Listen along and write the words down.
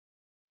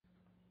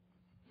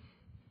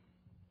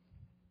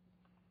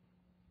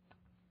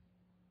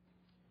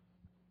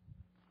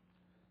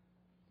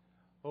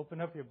Open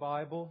up your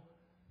Bible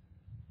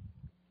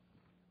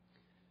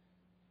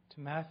to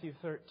Matthew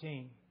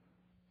 13.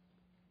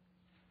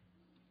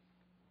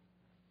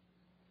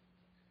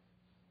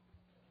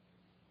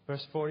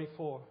 Verse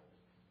 44.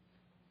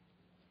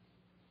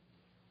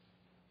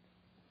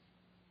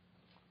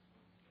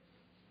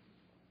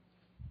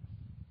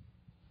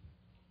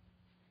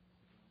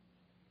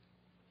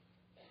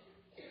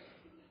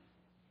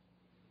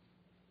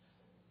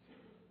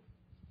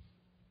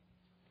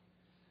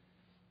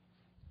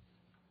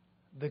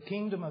 The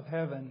kingdom of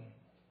heaven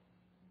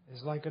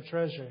is like a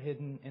treasure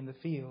hidden in the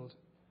field,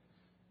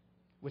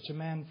 which a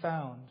man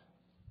found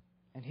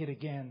and hid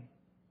again.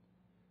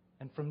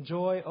 And from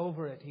joy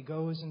over it, he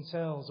goes and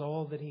sells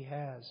all that he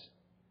has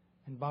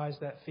and buys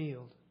that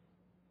field.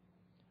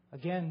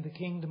 Again, the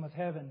kingdom of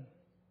heaven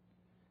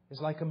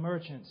is like a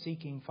merchant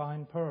seeking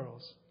fine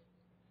pearls.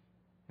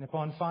 And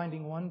upon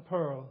finding one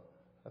pearl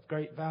of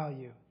great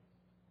value,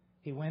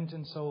 he went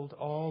and sold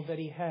all that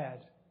he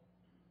had,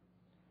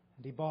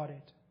 and he bought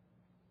it.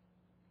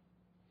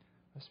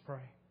 Let's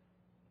pray.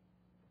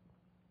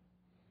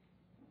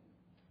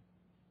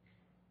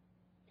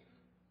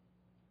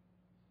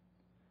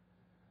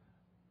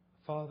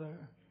 Father,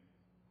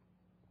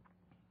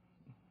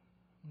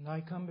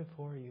 I come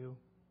before you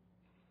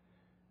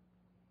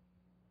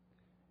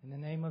in the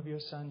name of your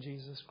Son,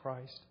 Jesus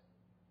Christ.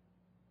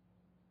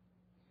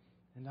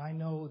 And I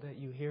know that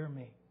you hear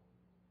me.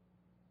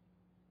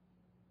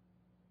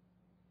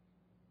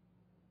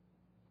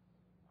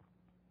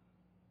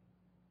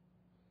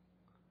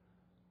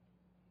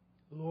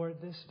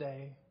 Lord, this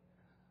day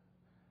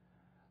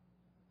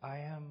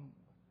I'm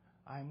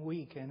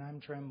weak and I'm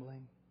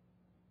trembling.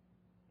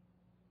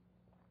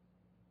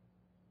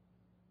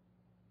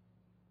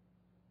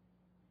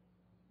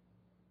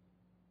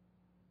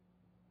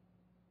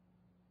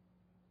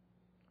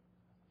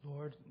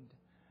 Lord,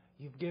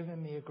 you've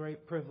given me a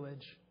great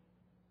privilege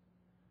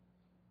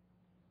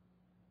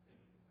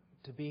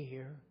to be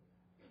here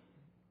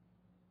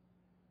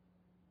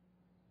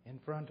in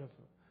front of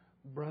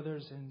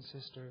brothers and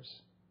sisters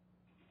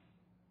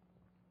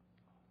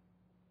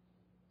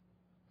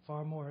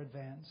far more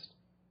advanced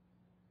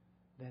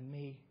than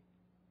me.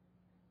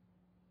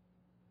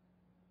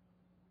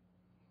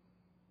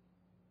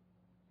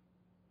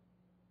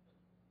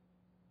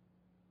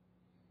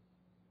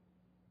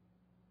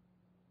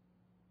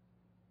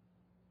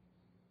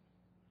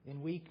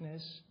 In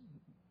weakness,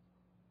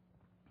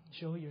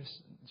 show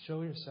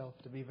yourself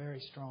to be very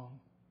strong.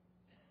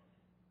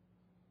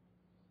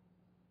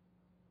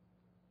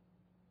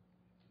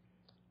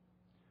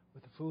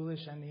 With the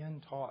foolish and the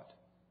untaught,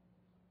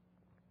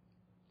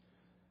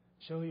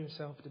 show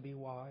yourself to be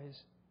wise.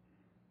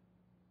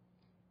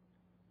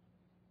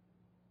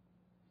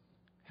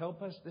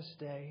 Help us this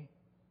day.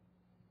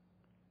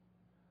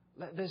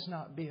 Let this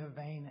not be a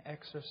vain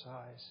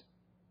exercise.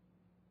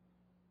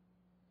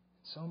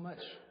 So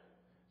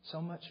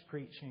much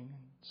preaching,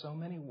 so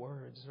many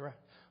words.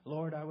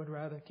 Lord, I would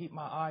rather keep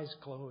my eyes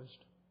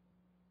closed.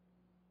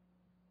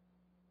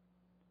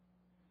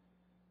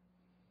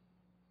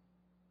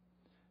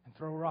 And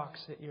throw rocks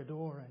at your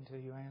door until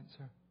you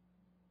answer.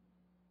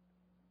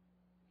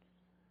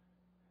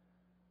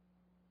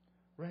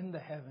 Rend the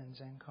heavens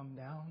and come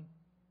down.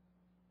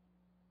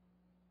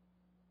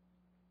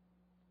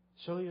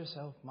 Show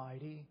yourself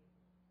mighty.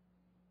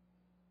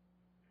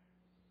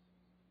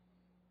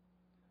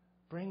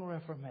 Bring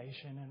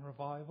reformation and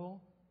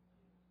revival.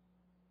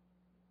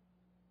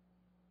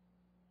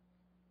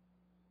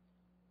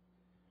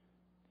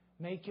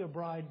 Make your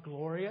bride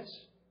glorious.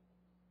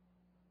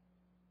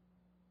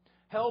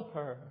 Help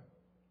her.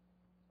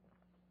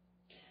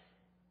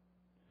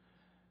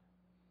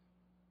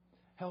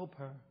 Help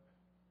her.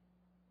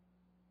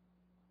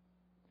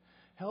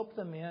 Help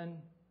the men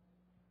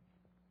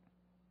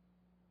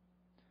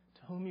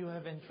to whom you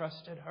have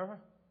entrusted her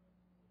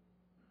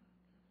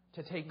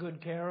to take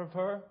good care of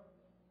her.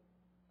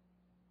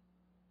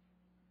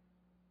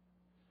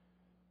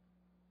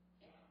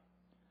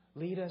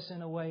 Lead us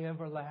in a way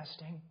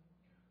everlasting.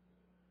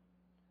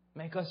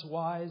 Make us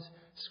wise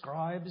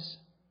scribes.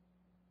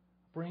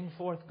 Bring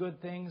forth good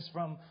things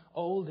from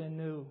old and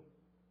new.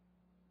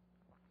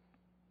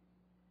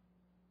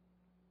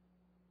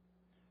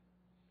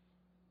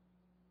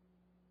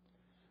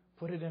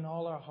 Put it in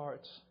all our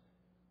hearts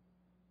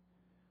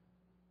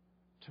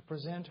to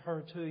present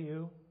her to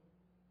you,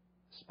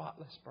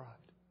 spotless bride.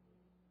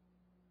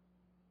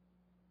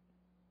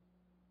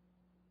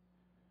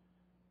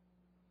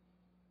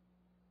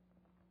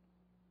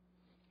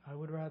 I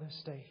would rather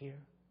stay here.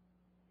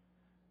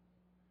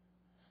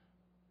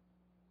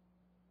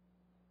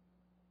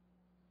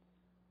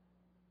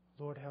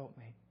 Lord, help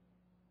me.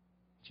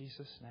 In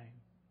Jesus' name,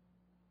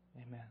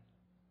 amen.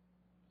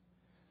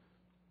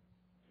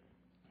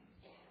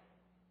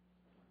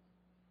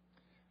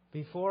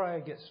 Before I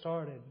get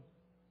started,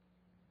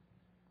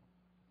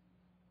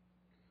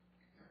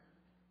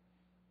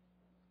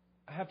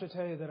 I have to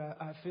tell you that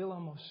I feel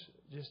almost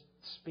just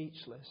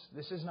speechless.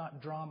 This is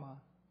not drama.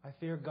 I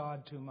fear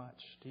God too much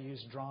to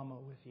use drama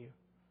with you.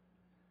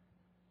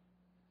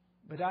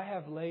 But I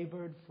have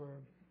labored for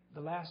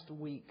the last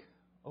week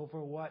over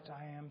what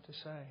I am to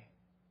say.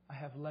 I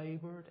have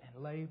labored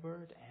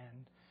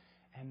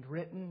and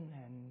written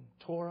and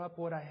tore up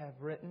what I have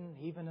written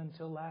even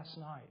until last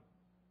night.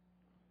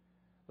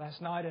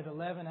 Last night at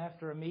 11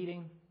 after a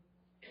meeting,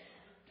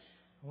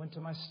 I went to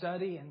my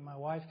study and my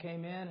wife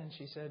came in and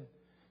she said,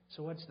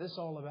 "So what's this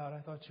all about?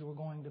 I thought you were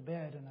going to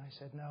bed." And I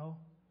said, "No,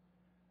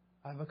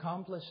 I've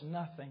accomplished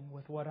nothing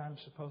with what I'm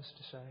supposed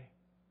to say.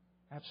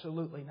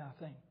 Absolutely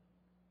nothing."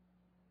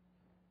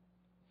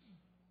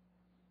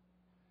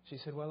 She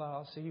said, "Well,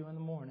 I'll see you in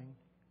the morning."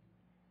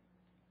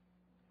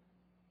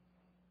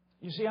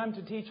 You see, I'm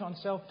to teach on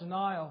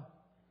self-denial.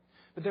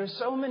 But there are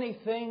so many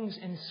things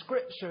in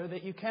Scripture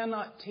that you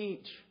cannot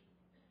teach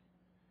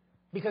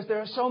because there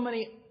are so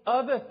many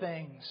other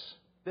things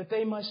that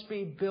they must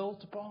be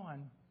built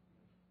upon.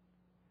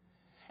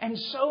 And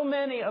so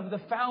many of the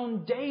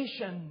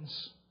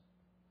foundations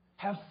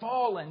have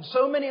fallen.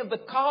 So many of the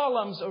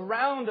columns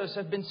around us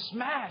have been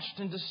smashed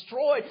and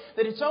destroyed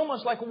that it's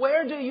almost like,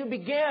 where do you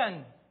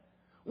begin?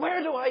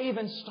 Where do I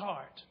even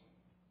start?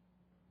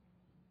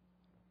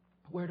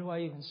 Where do I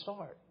even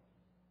start?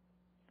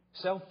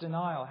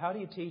 Self-denial. How do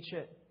you teach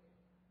it?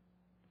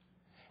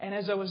 And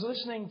as I was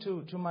listening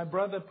to my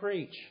brother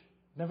preach,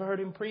 never heard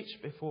him preach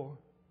before.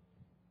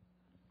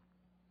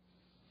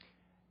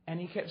 And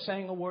he kept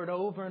saying a word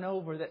over and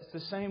over. That's the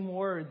same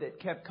word that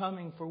kept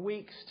coming for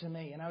weeks to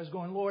me. And I was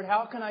going, "Lord,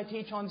 how can I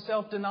teach on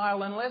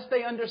self-denial unless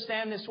they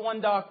understand this one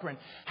doctrine?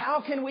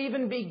 How can we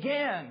even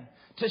begin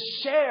to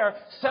share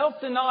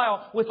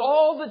self-denial with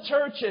all the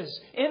churches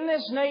in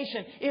this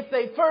nation if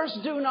they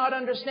first do not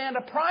understand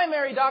a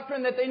primary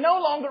doctrine that they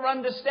no longer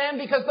understand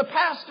because the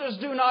pastors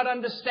do not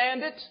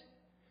understand it?"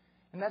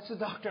 And that's the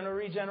doctrine of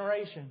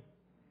regeneration.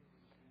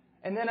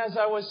 And then as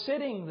I was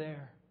sitting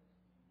there,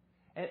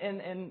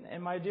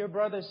 and my dear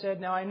brother said,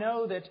 "Now I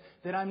know that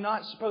I'm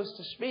not supposed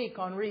to speak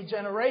on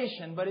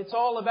regeneration, but it's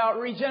all about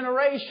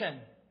regeneration."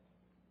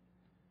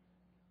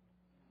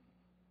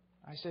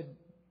 I said,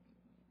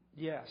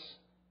 Yes.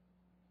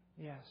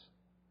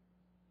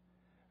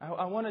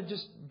 I want to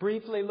just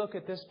briefly look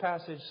at this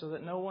passage so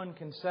that no one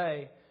can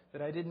say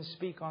that I didn't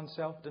speak on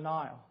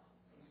self-denial.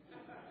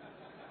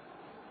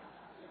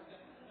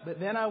 But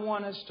then I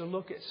want us to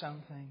look at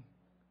something.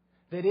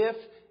 That if,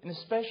 and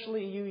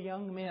especially you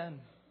young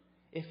men,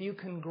 if you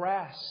can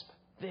grasp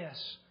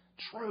this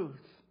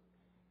truth,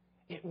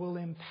 it will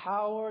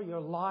empower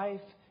your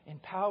life,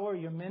 empower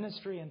your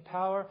ministry,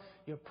 empower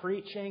your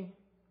preaching.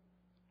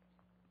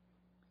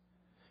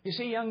 You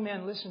see, young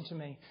men, listen to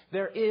me.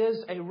 There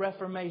is a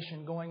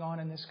reformation going on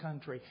in this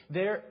country.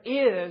 There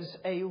is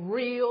a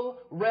real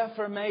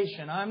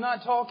reformation. I'm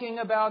not talking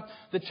about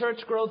the church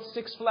growth,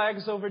 Six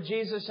Flags Over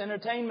Jesus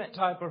entertainment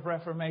type of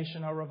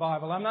reformation or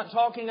revival. I'm not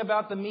talking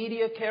about the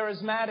media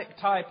charismatic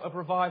type of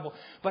revival.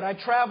 But I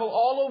travel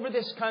all over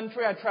this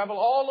country. I travel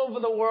all over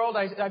the world.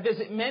 I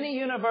visit many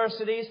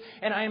universities.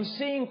 And I am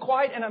seeing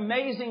quite an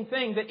amazing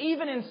thing. That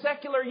even in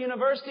secular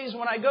universities,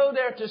 when I go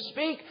there to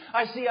speak,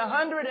 I see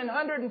 100 and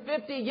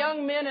 150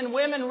 young men and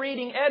women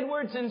reading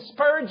Edwards and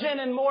Spurgeon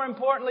and, more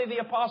importantly, the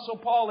Apostle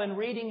Paul, and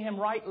reading him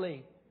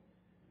rightly.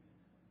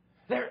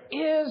 There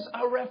is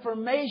a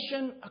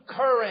reformation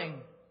occurring.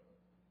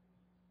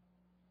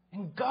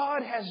 And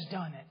God has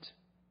done it.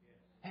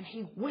 And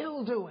He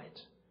will do it.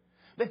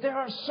 But there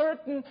are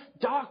certain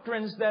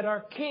doctrines that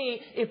are key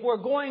if we're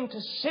going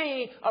to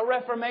see a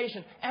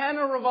reformation and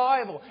a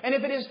revival. And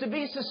if it is to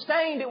be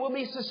sustained, it will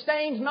be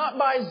sustained not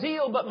by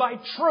zeal but by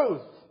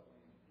truth.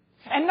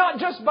 And not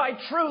just by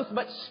truth,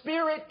 but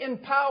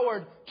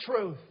Spirit-empowered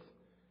truth.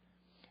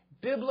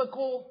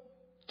 Biblical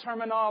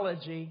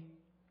terminology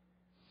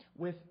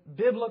with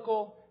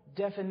biblical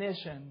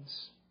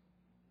definitions,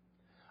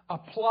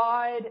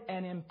 applied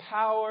and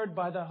empowered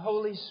by the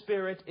Holy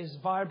Spirit, is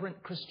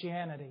vibrant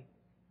Christianity.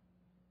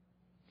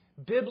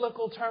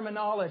 Biblical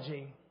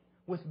terminology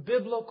with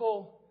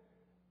biblical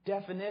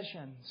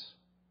definitions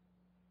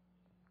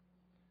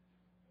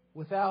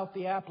without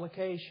the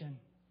application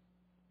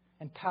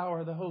and power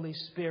of the Holy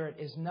Spirit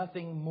is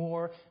nothing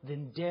more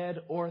than dead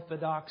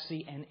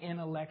orthodoxy and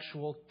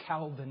intellectual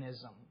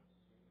Calvinism,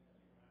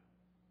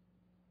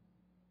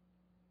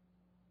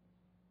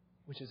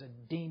 which is a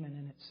demon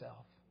in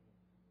itself.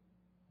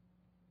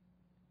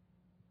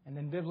 And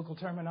then biblical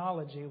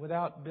terminology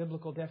without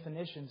biblical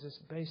definitions is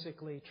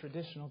basically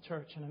traditional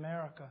church in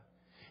America.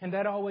 And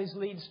that always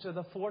leads to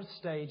the fourth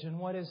stage. And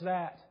what is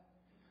that?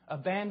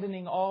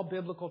 Abandoning all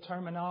biblical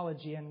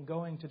terminology and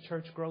going to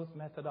church growth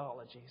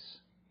methodologies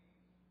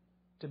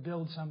to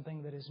build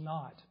something that is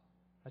not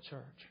a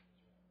church.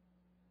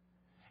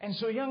 And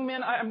so, young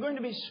men, I'm going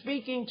to be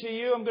speaking to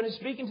you. I'm going to be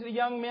speaking to the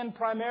young men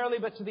primarily,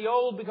 but to the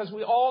old, because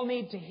we all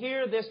need to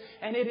hear this.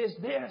 And it is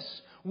this: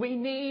 we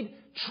need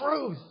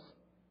truth.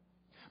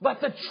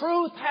 But the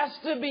truth has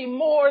to be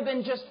more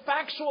than just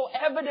factual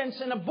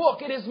evidence in a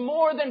book. It is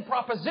more than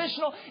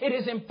propositional. It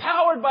is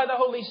empowered by the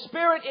Holy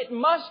Spirit. It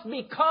must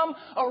become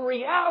a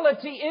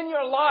reality in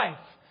your life.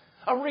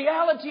 A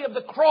reality of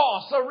the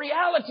cross, a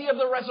reality of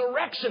the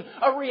resurrection,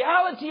 a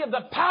reality of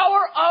the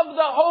power of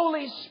the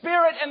Holy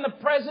Spirit and the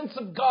presence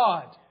of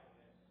God.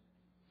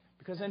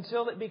 Because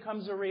until it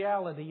becomes a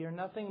reality, you're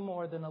nothing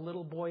more than a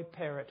little boy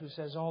parrot who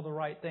says all the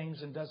right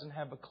things and doesn't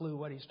have a clue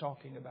what he's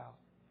talking about.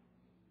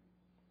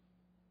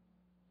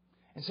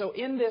 And so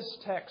in this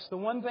text, the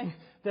one thing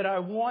that I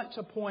want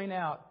to point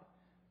out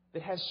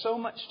that has so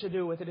much to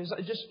do with it is,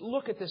 just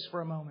look at this for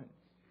a moment.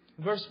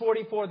 Verse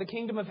 44, the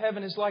kingdom of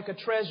heaven is like a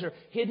treasure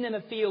hidden in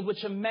a field,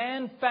 which a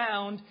man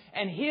found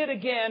and hid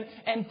again,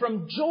 and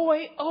from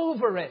joy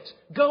over it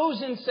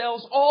goes and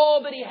sells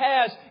all that he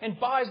has and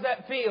buys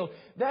that field.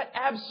 That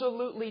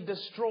absolutely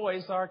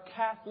destroys our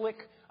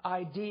Catholic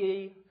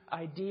idea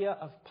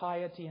of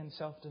piety and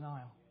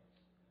self-denial.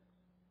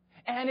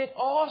 And it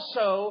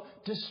also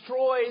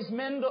destroys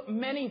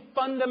many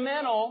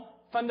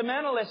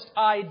fundamentalist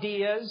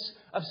ideas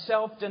of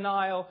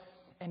self-denial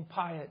and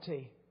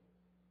piety.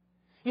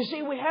 You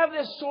see, we have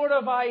this sort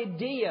of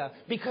idea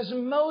because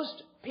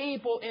most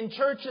people in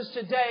churches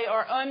today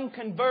are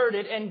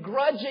unconverted and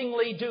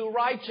grudgingly do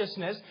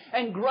righteousness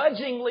and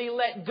grudgingly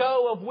let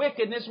go of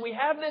wickedness. We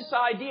have this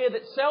idea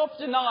that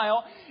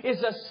self-denial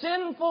is a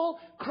sinful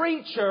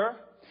creature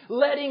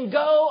letting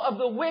go of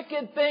the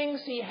wicked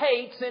things he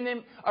hates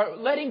or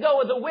letting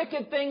go of the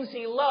wicked things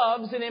he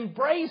loves and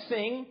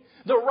embracing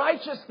the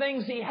righteous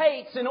things he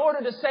hates in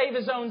order to save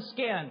his own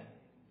skin.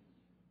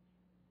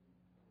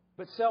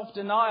 But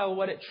self-denial,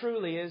 what it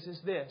truly is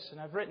this, and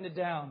I've written it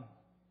down,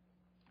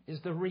 is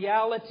the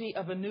reality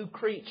of a new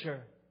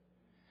creature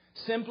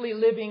simply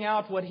living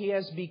out what he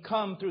has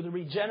become through the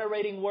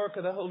regenerating work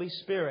of the Holy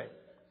Spirit.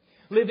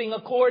 Living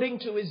according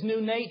to his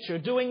new nature,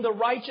 doing the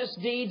righteous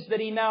deeds that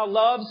he now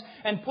loves,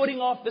 and putting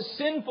off the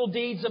sinful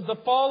deeds of the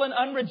fallen,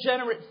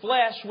 unregenerate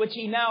flesh which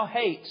he now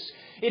hates.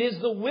 It is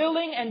the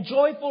willing and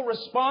joyful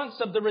response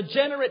of the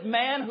regenerate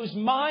man whose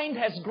mind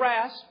has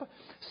grasped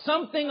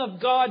something of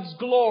God's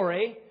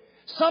glory,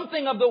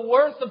 something of the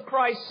worth of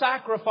Christ's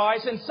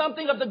sacrifice, and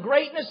something of the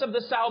greatness of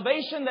the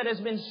salvation that has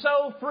been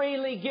so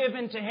freely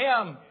given to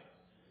him.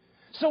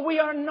 So we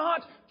are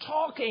not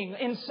talking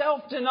in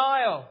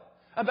self-denial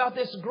about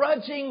this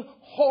grudging,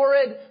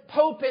 horrid,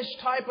 popish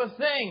type of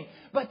thing,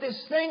 but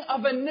this thing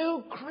of a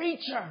new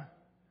creature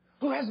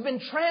who has been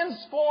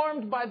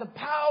transformed by the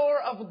power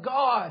of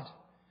God,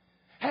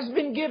 has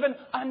been given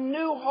a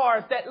new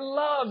heart that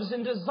loves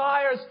and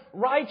desires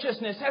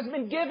righteousness, has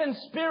been given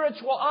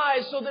spiritual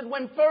eyes so that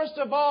when first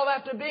of all,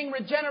 after being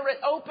regenerate,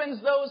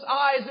 opens those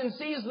eyes and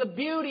sees the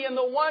beauty and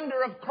the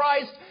wonder of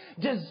Christ,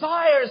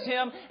 desires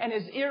Him and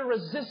is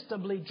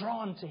irresistibly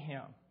drawn to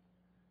Him.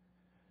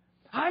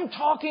 I'm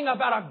talking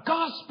about a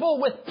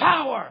gospel with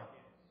power.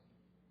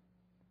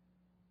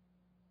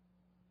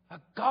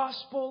 A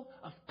gospel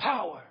of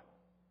power.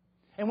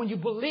 And when you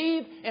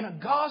believe in a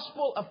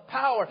gospel of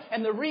power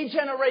and the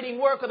regenerating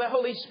work of the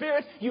Holy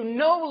Spirit, you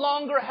no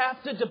longer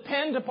have to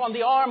depend upon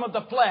the arm of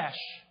the flesh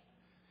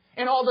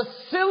and all the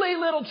silly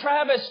little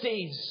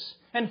travesties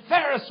and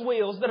Ferris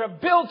wheels that are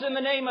built in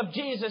the name of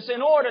Jesus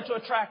in order to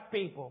attract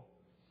people.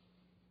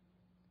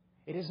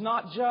 It is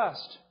not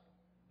just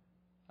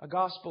a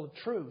gospel of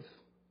truth,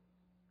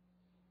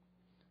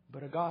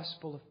 but a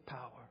gospel of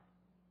power.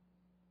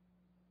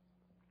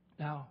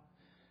 Now,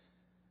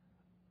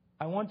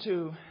 I want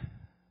to...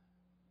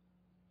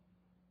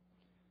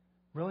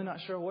 really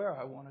not sure where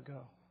I want to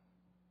go.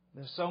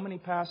 There's so many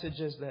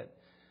passages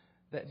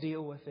that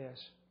deal with this.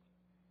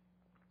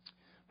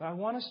 But I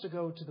want us to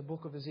go to the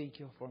book of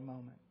Ezekiel for a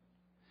moment.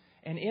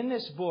 And in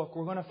this book,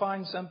 we're going to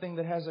find something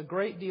that has a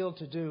great deal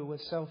to do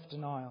with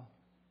self-denial.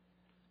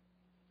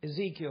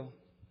 Ezekiel,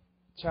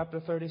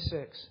 chapter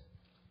 36.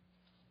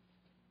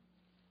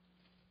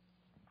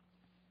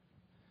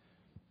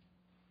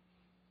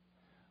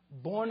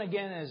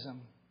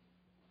 Born-againism.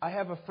 I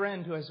have a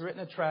friend who has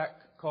written a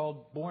tract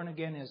called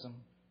Born-Againism.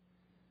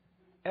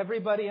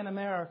 Everybody in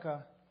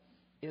America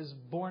is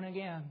born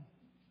again.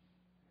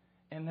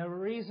 And the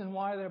reason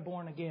why they're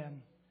born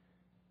again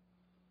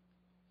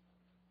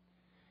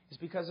is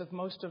because of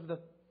most of the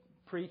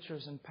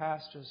preachers and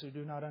pastors who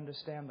do not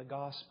understand the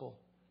gospel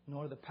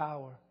nor the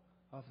power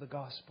of the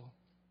gospel.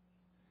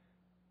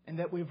 And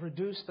that we've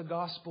reduced the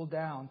gospel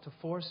down to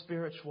 4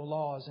 spiritual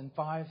laws and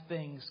 5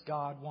 things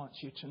God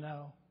wants you to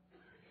know.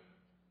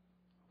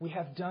 We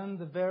have done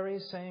the very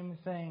same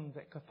thing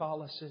that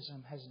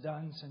Catholicism has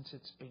done since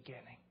its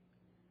beginning.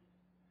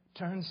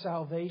 Turned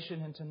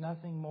salvation into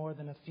nothing more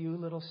than a few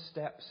little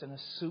steps and a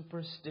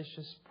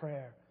superstitious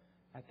prayer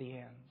at the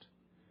end.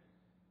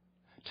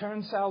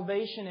 Turned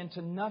salvation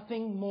into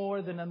nothing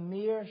more than a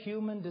mere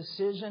human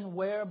decision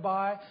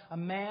whereby a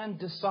man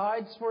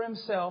decides for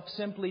himself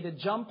simply to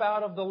jump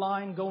out of the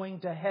line going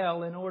to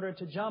hell in order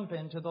to jump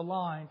into the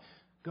line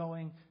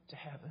going to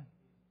heaven.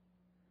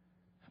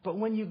 But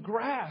when you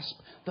grasp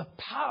the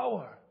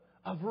power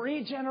of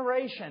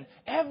regeneration,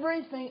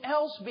 everything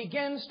else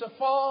begins to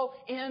fall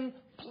in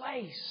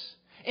place.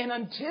 And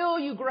until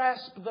you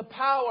grasp the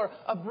power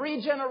of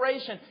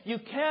regeneration, you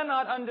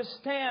cannot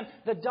understand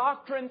the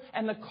doctrine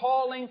and the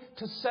calling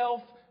to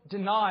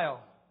self-denial.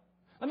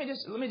 Let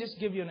me just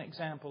give you an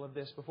example of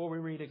this before we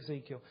read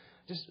Ezekiel.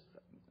 Just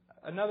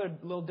another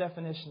little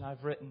definition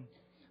I've written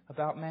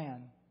about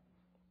man.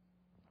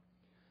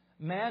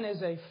 Man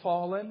is a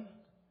fallen,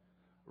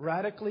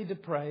 radically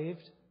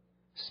depraved,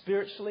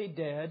 spiritually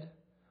dead,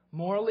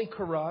 morally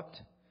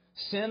corrupt,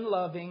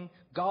 sin-loving,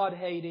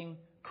 God-hating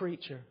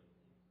creature.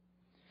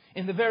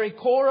 In the very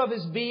core of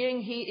his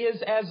being, he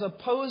is as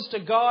opposed to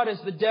God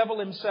as the devil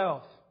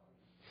himself.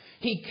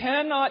 He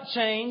cannot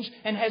change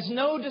and has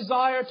no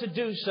desire to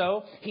do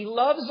so. He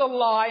loves a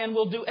lie and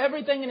will do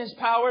everything in his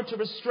power to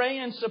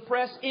restrain and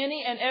suppress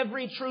any and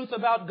every truth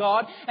about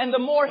God. And the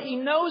more he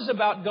knows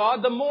about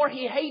God, the more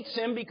he hates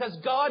Him, because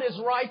God is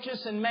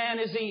righteous and man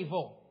is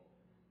evil.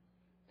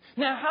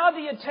 Now, how do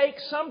you take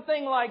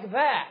something like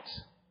that?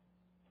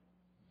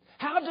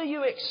 How do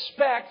you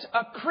expect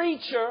a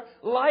creature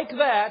like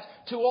that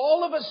to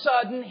all of a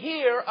sudden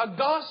hear a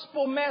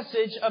gospel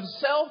message of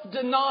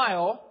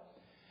self-denial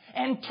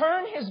and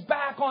turn his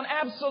back on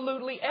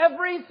absolutely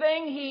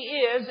everything he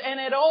is and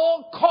at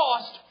all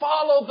cost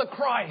follow the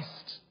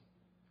Christ?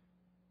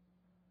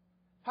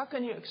 How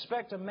can you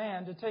expect a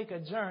man to take a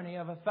journey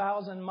of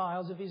 1,000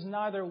 miles if he's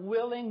neither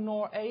willing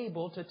nor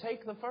able to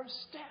take the first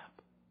step?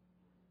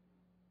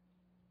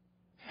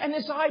 And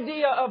this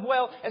idea of,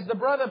 well, as the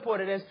brother put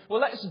it, is,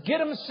 well, let's get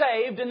them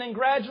saved and then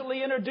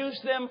gradually introduce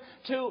them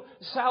to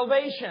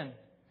salvation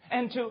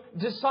and to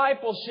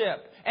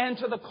discipleship and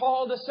to the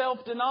call to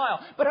self-denial.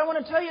 But I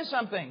want to tell you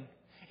something.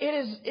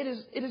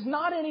 It is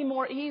not any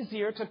more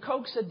easier to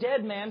coax a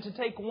dead man to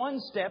take one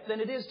step than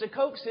it is to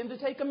coax him to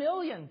take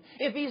 1,000,000.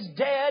 If he's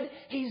dead,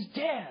 he's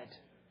dead.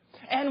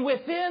 And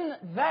within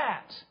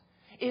that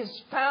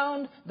is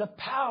found the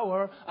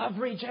power of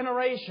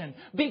regeneration.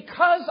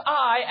 Because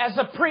I, as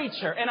a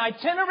preacher, an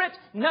itinerant,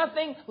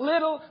 nothing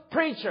little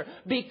preacher,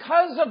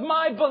 because of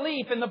my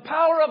belief in the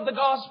power of the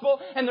gospel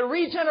and the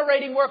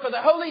regenerating work of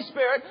the Holy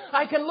Spirit,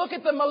 I can look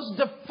at the most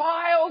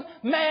defiled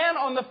man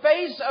on the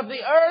face of the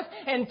earth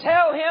and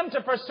tell him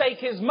to forsake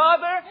his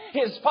mother,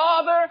 his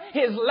father,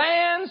 his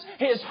lands,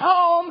 his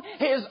home,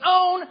 his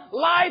own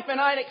life,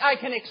 and I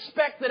can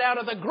expect that out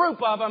of the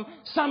group of them,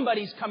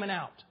 somebody's coming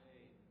out.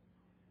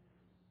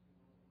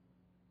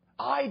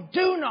 I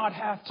do not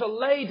have to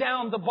lay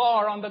down the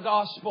bar on the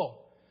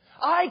gospel.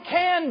 I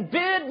can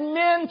bid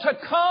men to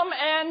come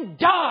and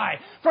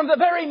die from the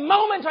very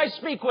moment I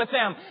speak with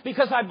them,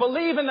 because I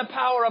believe in the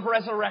power of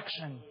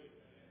resurrection.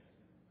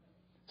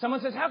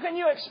 Someone says, how can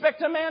you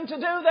expect a man to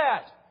do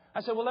that? I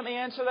said, well, let me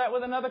answer that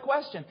with another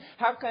question.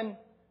 How can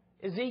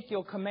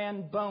Ezekiel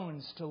command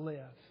bones to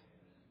live?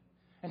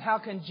 And how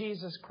can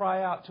Jesus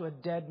cry out to a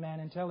dead man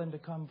and tell him to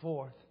come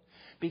forth?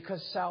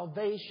 Because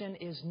salvation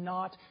is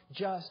not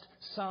just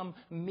some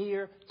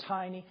mere,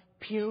 tiny,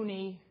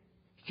 puny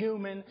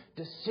human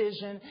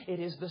decision. It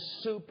is the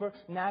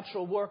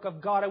supernatural work of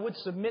God. I would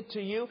submit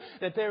to you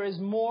that there is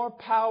more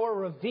power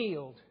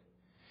revealed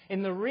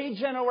in the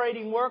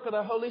regenerating work of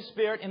the Holy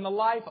Spirit in the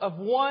life of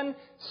one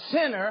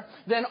sinner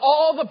than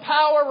all the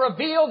power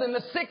revealed in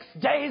the 6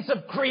 days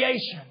of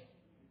creation.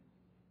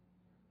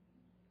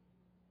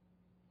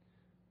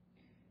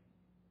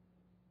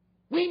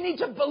 We need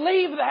to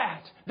believe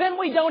that. Then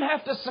we don't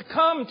have to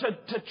succumb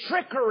to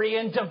trickery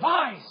and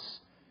device.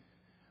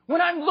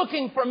 When I'm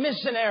looking for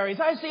missionaries,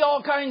 I see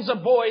all kinds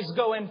of boys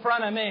go in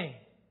front of me.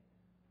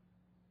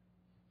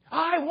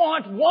 I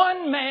want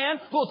one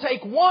man who'll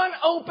take one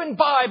open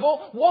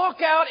Bible,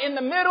 walk out in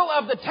the middle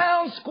of the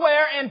town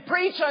square and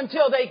preach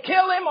until they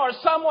kill him or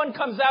someone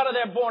comes out of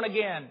there born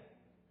again.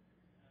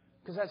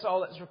 Because that's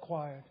all that's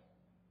required.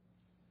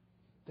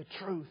 The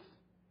truth.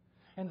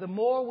 And the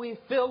more we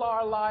fill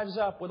our lives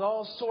up with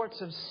all sorts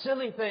of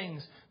silly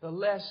things, the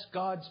less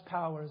God's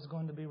power is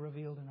going to be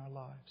revealed in our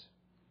lives.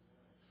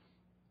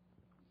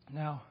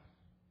 Now,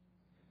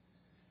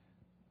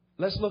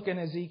 let's look in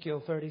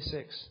Ezekiel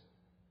 36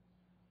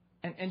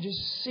 and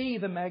just see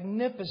the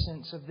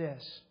magnificence of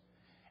this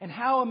and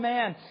how a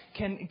man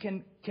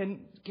can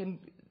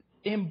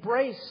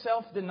embrace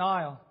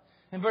self-denial.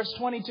 In verse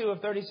 22 of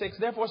 36,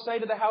 therefore say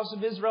to the house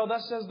of Israel,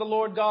 thus says the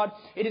Lord God,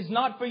 it is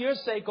not for your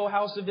sake, O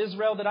house of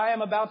Israel, that I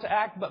am about to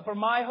act, but for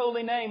my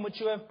holy name, which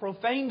you have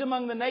profaned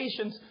among the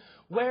nations,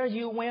 where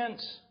you went.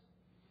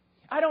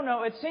 I don't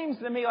know. It seems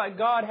to me like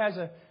God has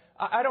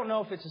I don't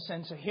know if it's a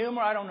sense of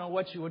humor. I don't know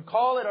what you would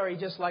call it, or He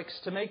just likes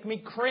to make me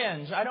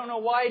cringe. I don't know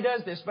why He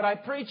does this, but I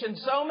preach in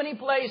so many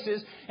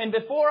places, and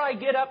before I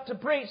get up to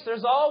preach,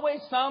 there's always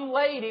some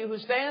lady who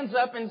stands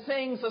up and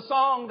sings a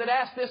song that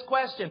asks this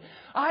question.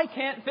 I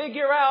can't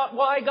figure out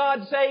why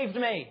God saved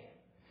me.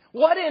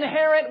 What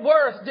inherent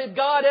worth did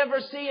God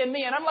ever see in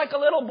me? And I'm like a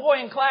little boy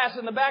in class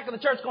in the back of the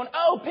church going,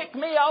 oh, pick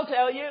me, I'll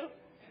tell you.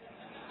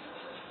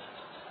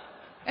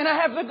 And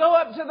I have to go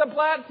up to the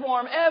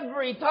platform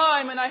every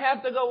time and I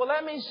have to go, well,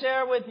 let me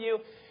share with you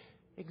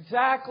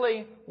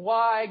exactly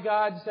why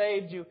God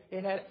saved you.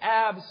 It had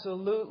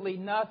absolutely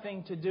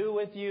nothing to do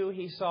with you.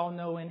 He saw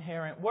no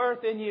inherent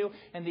worth in you.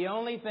 And the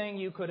only thing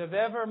you could have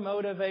ever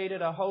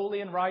motivated a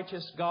holy and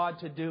righteous God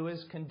to do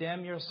is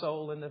condemn your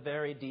soul in the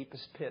very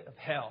deepest pit of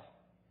hell.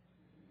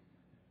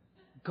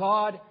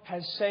 God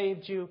has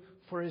saved you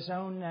for His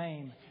own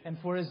name and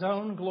for His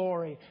own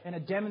glory and a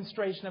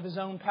demonstration of His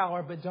own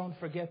power. But don't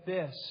forget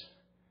this,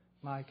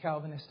 my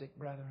Calvinistic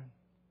brethren.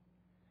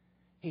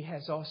 He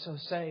has also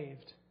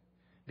saved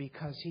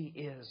because He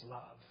is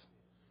love.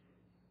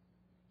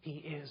 He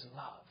is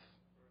love.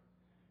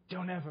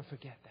 Don't ever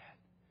forget that.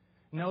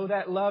 Know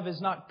that love is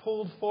not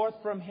pulled forth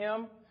from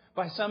Him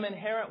by some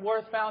inherent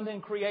worth found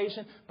in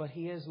creation, but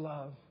He is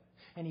love.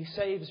 And He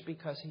saves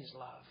because He's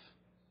love.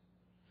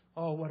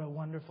 Oh, what a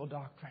wonderful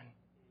doctrine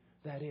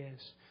that is.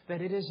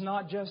 That it is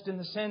not just in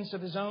the sense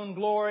of His own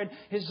glory,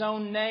 His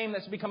own name.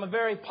 That's become a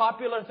very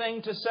popular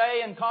thing to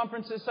say in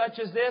conferences such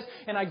as this.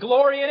 And I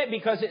glory in it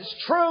because it's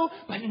true.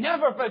 But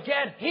never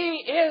forget, He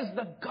is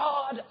the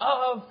God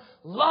of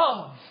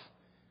love.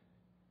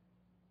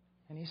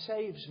 And He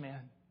saves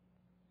men.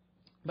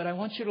 But I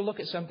want you to look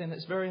at something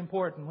that's very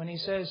important. When He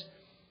says,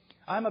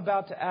 I'm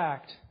about to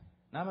act,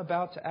 and I'm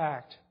about to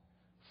act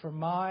for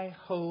My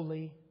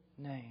holy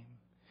name.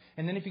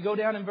 And then if you go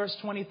down in verse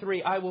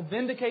 23, I will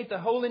vindicate the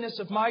holiness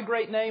of My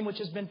great name, which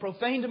has been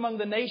profaned among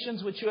the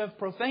nations, which you have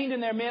profaned in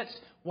their midst.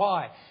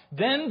 Why?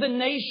 Then the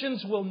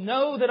nations will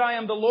know that I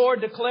am the Lord,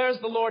 declares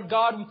the Lord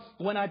God,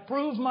 when I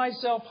prove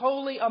Myself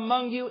holy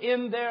among you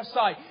in their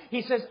sight.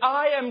 He says,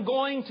 I am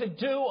going to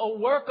do a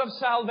work of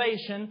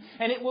salvation,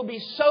 and it will be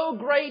so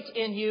great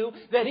in you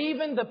that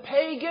even the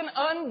pagan,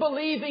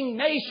 unbelieving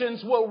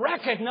nations will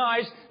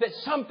recognize that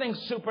something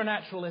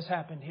supernatural has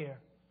happened here.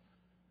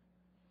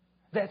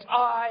 That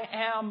I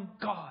am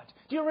God.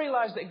 Do you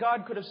realize that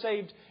God could have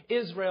saved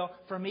Israel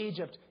from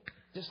Egypt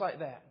just like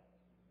that?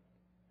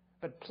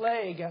 But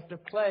plague after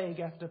plague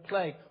after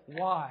plague.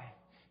 Why?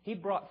 He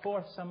brought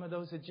forth some of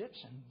those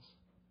Egyptians.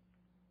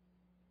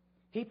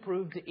 He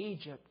proved to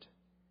Egypt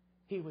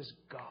He was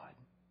God.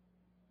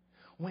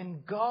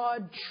 When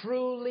God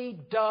truly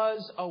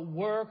does a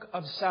work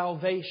of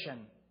salvation,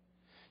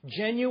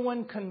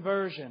 genuine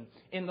conversion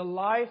in the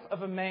life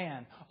of a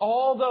man,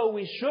 although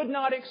we should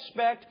not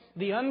expect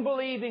the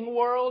unbelieving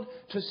world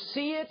to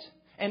see it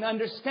and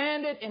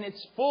understand it in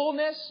its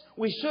fullness,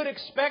 we should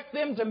expect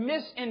them to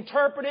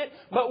misinterpret it,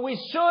 but we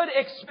should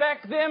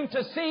expect them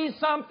to see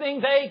something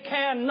they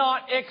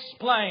cannot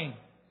explain.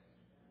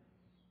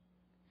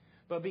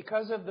 But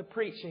because of the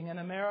preaching in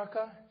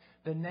America,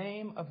 the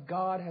name of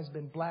God has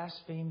been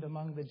blasphemed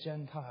among the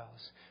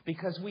Gentiles.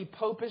 Because we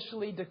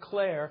popishly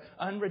declare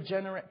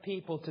unregenerate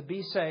people to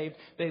be saved,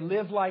 they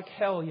live like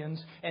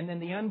hellions, and then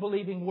the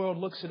unbelieving world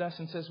looks at us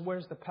and says,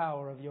 where's the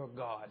power of your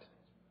God?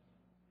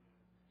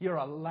 You're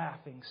a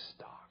laughing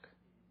stock.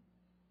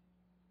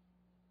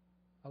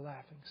 A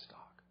laughing stock.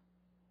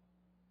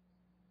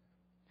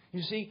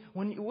 You see,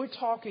 when we're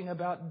talking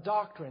about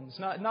doctrines,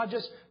 not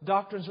just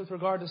doctrines with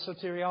regard to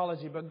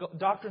soteriology, but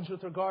doctrines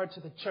with regard to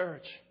the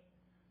church,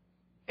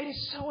 it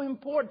is so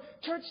important.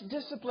 Church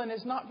discipline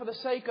is not for the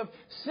sake of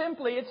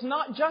it's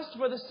not just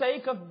for the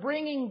sake of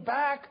bringing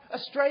back a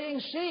straying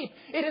sheep.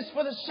 It is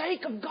for the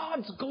sake of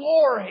God's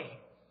glory.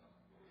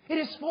 It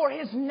is for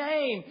His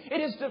name.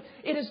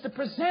 It is to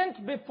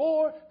present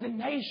before the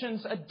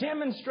nations a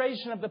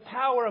demonstration of the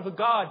power of a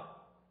God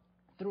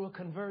through a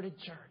converted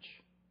church,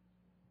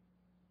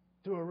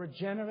 through a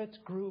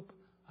regenerate group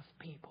of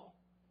people.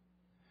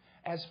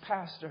 As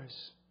pastors,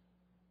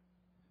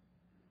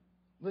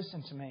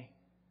 listen to me.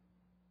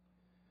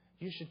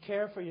 You should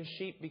care for your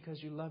sheep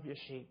because you love your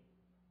sheep.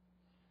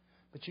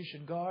 But you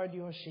should guard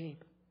your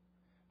sheep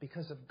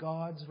because of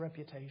God's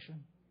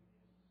reputation.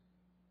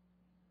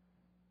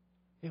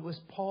 It was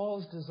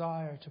Paul's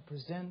desire to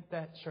present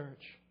that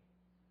church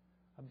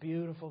a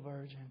beautiful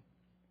virgin.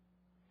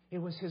 It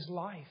was his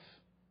life.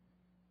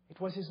 It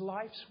was his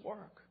life's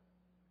work.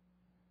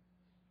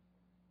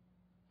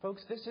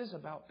 Folks, this is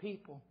about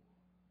people.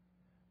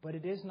 But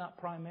it is not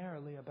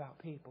primarily about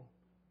people.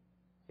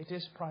 It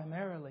is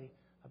primarily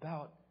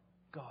about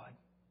God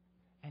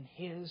and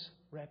His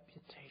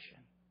reputation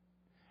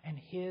and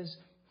His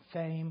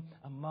fame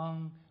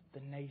among the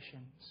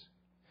nations.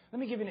 Let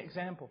me give you an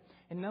example.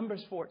 In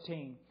Numbers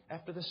 14,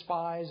 after the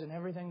spies and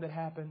everything that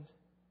happened,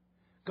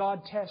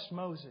 God tests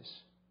Moses.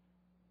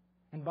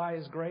 And by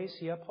His grace,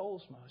 He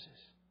upholds Moses.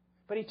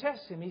 But He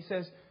tests him. He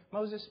says,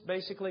 Moses,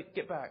 basically,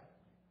 get back.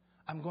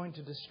 I'm going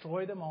to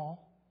destroy them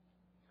all.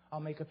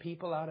 I'll make a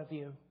people out of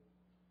you.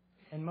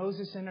 And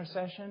Moses'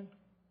 intercession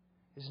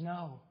is,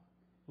 no,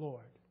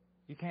 Lord.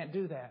 You can't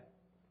do that.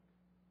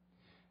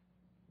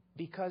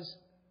 Because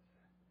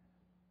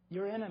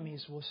your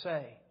enemies will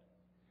say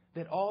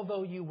that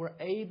although you were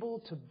able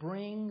to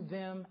bring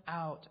them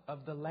out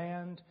of the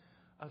land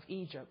of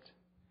Egypt,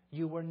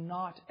 you were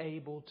not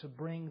able to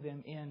bring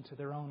them into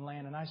their own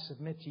land. And I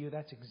submit to you,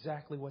 that's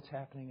exactly what's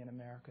happening in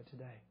America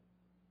today.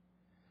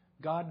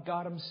 God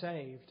got them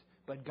saved,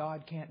 but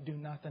God can't do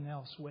nothing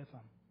else with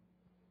them.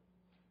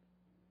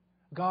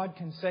 God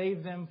can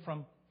save them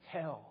from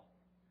hell,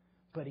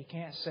 but He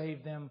can't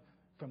save them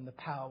from the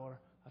power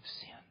of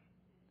sin.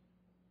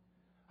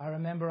 I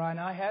remember, and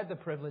I had the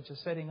privilege of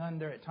sitting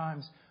under, at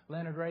times,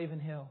 Leonard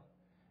Ravenhill.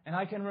 And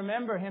I can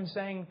remember him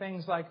saying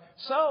things like,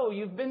 so,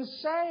 you've been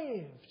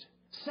saved.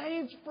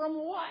 Saved from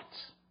what?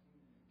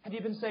 Have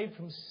you been saved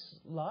from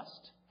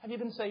lust? Have you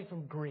been saved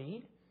from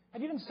greed?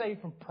 Have you been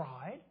saved from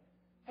pride?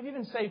 Have you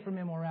been saved from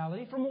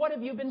immorality? From what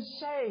have you been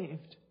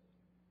saved?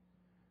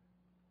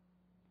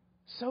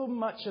 So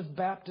much of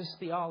Baptist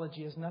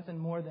theology is nothing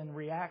more than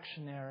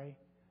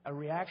a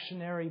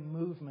reactionary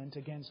movement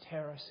against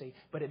heresy,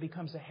 but it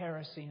becomes a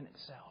heresy in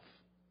itself.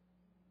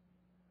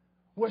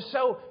 We're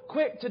so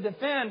quick to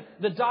defend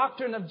the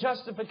doctrine of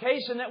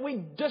justification that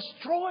we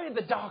destroy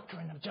the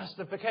doctrine of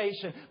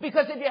justification.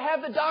 Because if you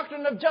have the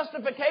doctrine of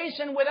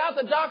justification without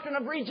the doctrine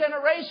of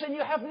regeneration,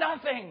 you have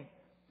nothing.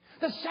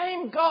 The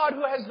same God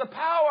who has the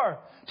power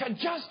to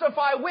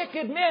justify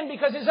wicked men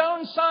because His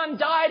own Son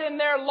died in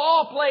their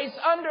law place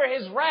under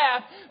His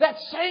wrath, that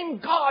same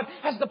God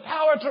has the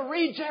power to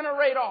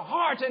regenerate a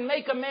heart and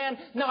make a man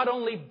not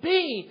only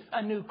be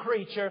a new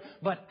creature,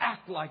 but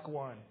act like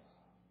one.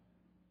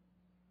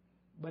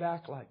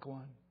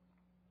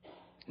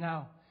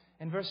 Now,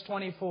 in verse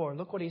 24,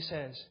 look what He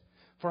says.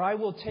 For I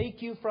will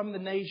take you from the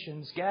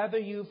nations, gather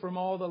you from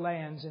all the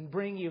lands, and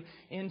bring you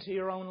into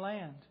your own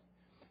land.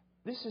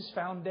 This is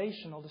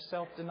foundational to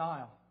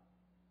self-denial.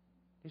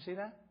 You see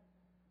that?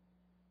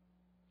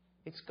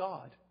 It's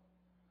God.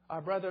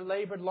 Our brother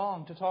labored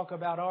long to talk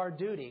about our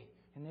duty.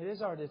 And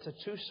it's a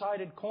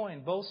two-sided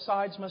coin. Both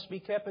sides must be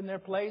kept in their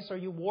place or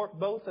you warp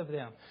both of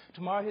them.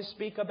 Tomorrow he'll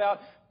speak about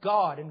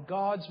God and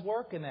God's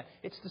work in that.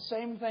 It's the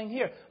same thing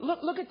here.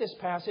 Look at this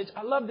passage.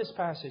 I love this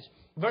passage.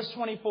 Verse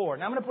 24.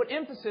 Now I'm going to put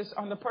emphasis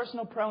on the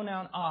personal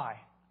pronoun I.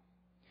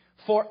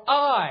 For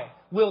I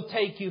will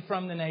take you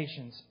from the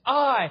nations.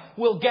 I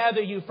will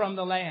gather you from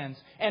the lands.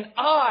 And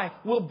I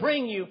will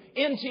bring you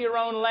into your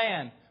own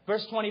land.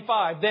 Verse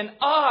 25, then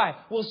I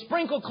will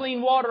sprinkle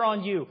clean water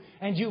on you,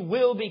 and you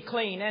will be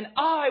clean. And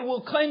I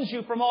will cleanse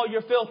you from all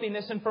your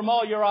filthiness and from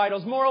all your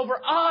idols. Moreover,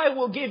 I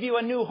will give you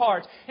a new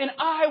heart, and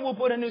I will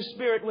put a new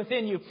spirit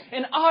within you.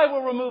 And I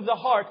will remove the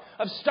heart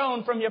of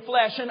stone from your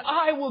flesh, and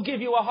I will give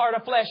you a heart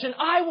of flesh. And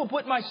I will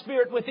put my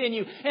spirit within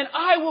you, and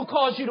I will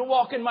cause you to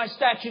walk in my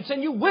statutes,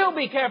 and you will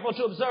be careful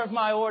to observe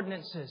my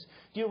ordinances.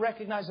 Do you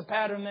recognize the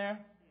pattern there?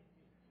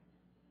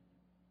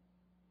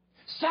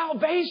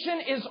 Salvation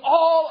is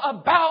all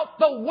about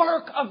the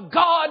work of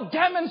God,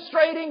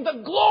 demonstrating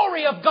the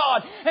glory of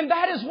God. And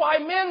that is why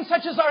men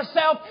such as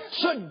ourselves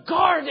should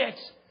guard it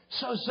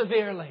so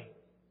severely.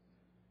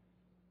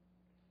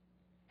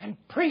 And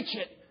preach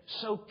it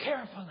so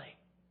carefully.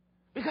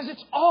 Because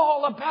it's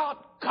all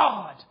about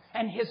God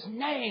and His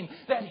name.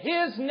 That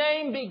His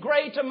name be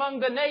great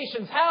among the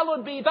nations.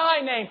 Hallowed be Thy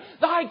name.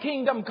 Thy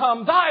kingdom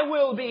come. Thy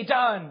will be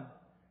done.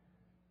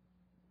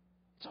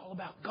 It's all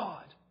about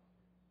God.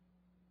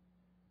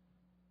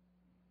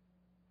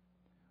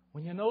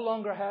 When you no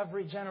longer have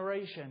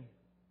regeneration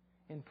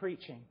in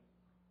preaching,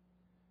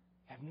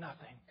 you have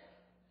nothing.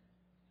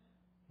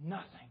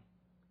 Nothing.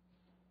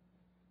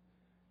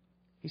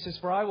 He says,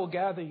 for I will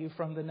gather you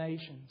from the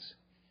nations.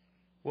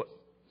 What?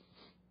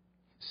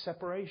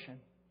 Separation.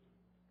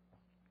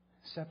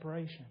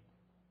 Separation.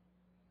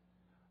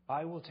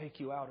 I will take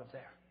you out of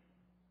there.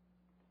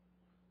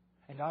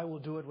 And I will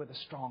do it with a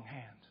strong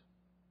hand.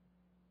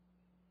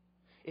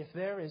 If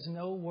there is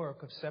no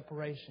work of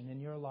separation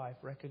in your life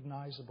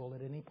recognizable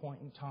at any point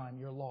in time,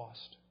 you're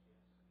lost.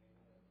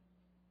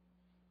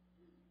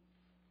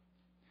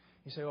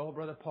 You say, oh,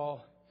 Brother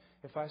Paul,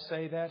 if I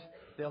say that,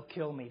 they'll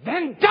kill me.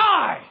 Then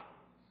die!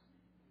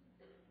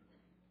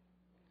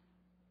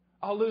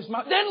 I'll lose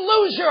then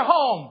lose your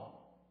home.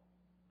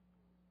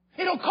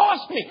 It'll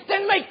cost me.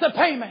 Then make the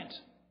payment.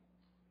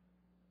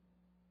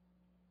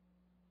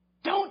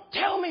 Don't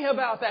tell me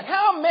about that.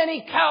 How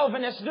many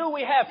Calvinists do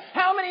we have?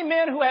 How many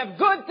men who have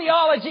good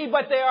theology,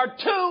 but they are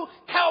too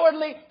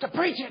cowardly to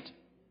preach it?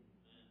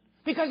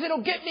 Because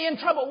it'll get me in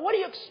trouble. What do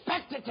you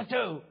expect it to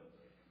do?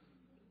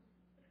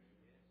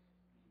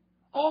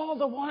 All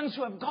the ones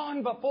who have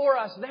gone before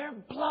us, their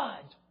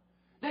blood,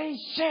 they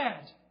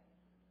shed.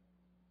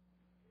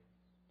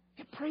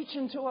 You're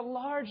preaching to a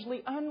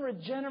largely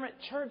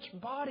unregenerate church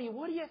body.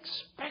 What do you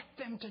expect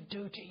them to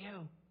do to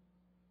you?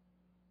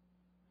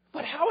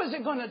 But how is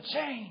it going to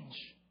change?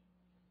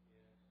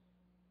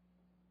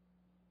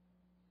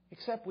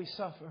 Except we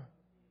suffer.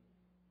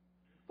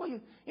 Well,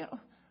 you know,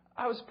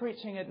 I was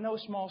preaching at no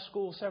small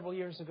school several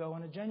years ago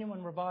and a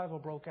genuine revival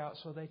broke out,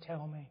 so they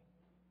tell me.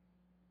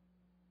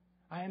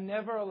 I am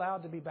never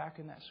allowed to be back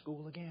in that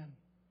school again.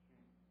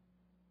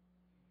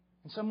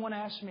 And someone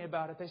asked me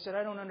about it. They said,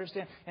 I don't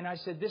understand. And I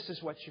said, this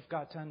is what you've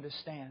got to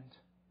understand.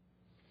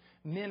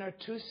 Men are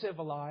too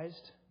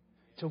civilized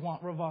to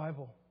want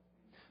revival.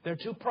 They're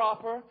too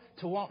proper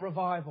to want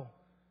revival.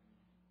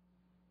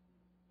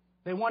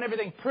 They want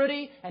everything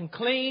pretty and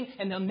clean,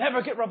 and they'll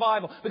never get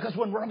revival. Because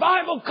when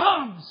revival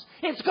comes,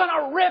 it's going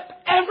to rip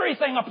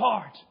everything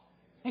apart,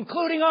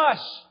 including us.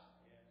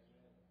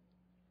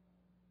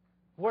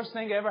 Worst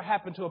thing that ever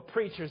happened to a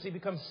preacher is he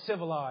becomes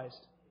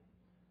civilized.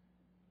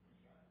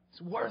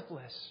 It's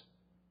worthless.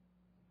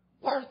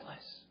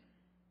 Worthless.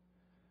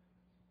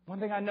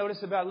 One thing I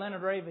noticed about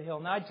Leonard Ravenhill,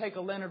 and I'd take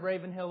a Leonard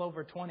Ravenhill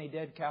over 20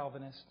 dead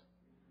Calvinists.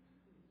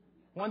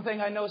 One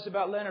thing I noticed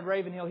about Leonard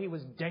Ravenhill, he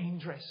was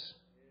dangerous.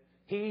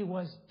 He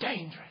was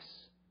dangerous.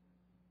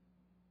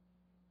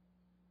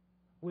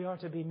 We are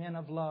to be men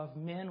of love,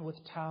 men with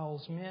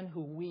towels, men who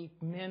weep,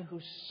 men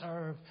who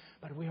serve.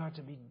 But we are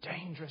to be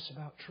dangerous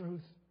about truth.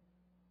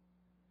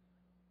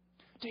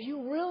 Do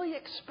you really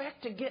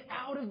expect to get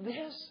out of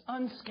this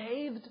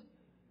unscathed?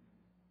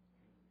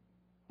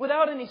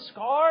 Without any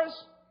scars?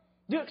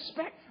 Do you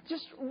expect?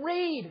 Just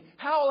read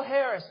Howell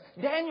Harris,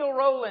 Daniel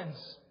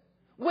Rowlands,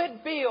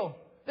 Whitfield,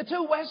 the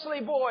two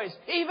Wesley boys,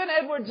 even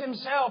Edwards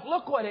himself.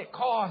 Look what it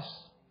costs.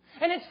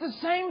 And it's the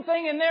same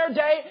thing in their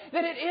day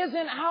that it is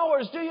in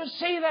ours. Do you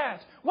see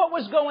that? What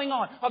was going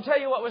on? I'll tell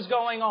you what was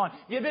going on.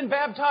 You've been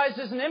baptized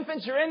as an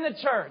infant, you're in the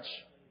church.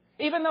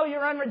 Even though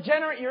you're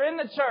unregenerate, you're in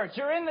the church.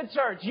 You're in the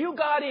church. You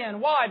got in.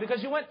 Why?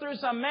 Because you went through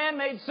some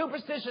man-made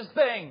superstitious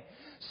thing.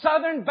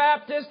 Southern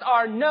Baptists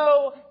are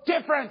no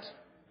different.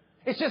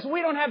 It's just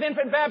we don't have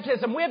infant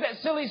baptism. We have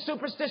that silly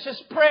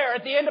superstitious prayer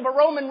at the end of a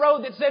Roman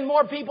road that sends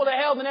more people to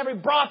hell than every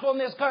brothel in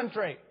this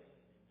country.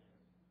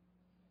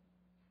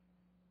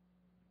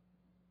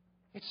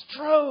 It's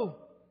true.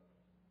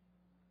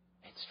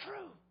 It's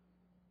true.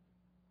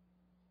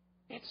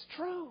 It's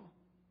true.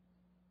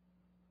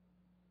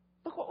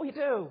 Look what we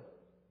do.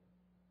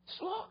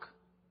 Just look.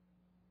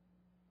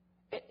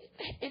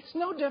 It's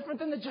no different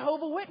than the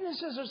Jehovah's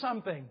Witnesses or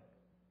something.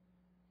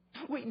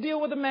 We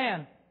deal with a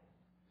man.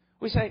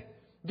 We say,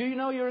 do you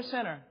know you're a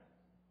sinner?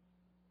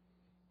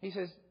 He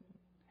says,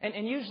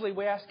 and usually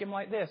we ask him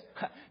like this.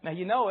 Now,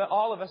 you know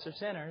all of us are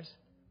sinners.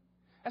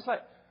 That's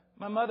like,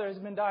 my mother has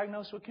been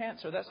diagnosed with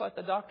cancer. That's like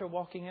the doctor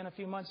walking in a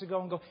few months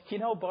ago and go, you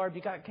know, Barb,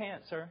 you got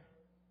cancer.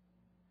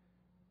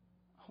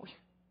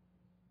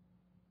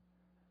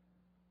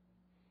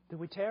 Do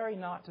we tarry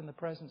not in the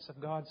presence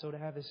of God so to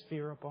have His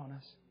fear upon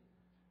us?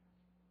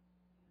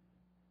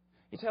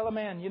 You tell a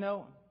man, you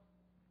know,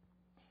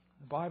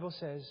 the Bible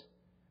says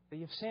that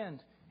you've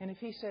sinned. And if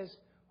he says,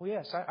 well,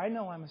 yes, I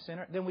know I'm a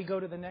sinner, then we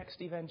go to the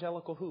next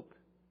evangelical hoop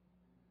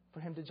for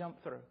him to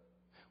jump through.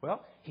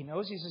 Well, he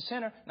knows he's a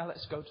sinner. Now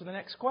let's go to the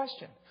next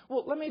question.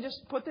 Well, let me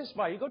just put this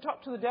by you. Go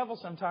talk to the devil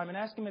sometime and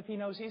ask him if he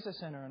knows he's a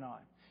sinner or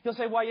not. He'll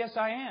say, why, yes,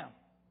 I am.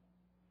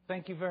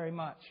 Thank you very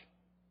much.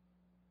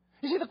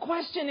 You see, the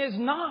question is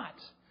not,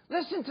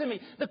 listen to me,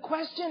 the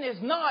question is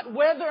not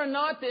whether or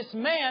not this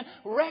man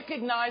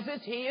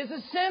recognizes he is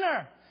a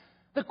sinner.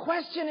 The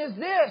question is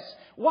this: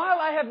 while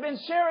I have been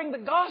sharing the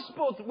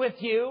gospel with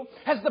you,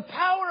 has the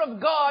power of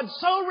God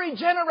so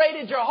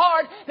regenerated your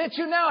heart that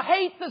you now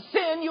hate the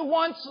sin you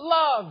once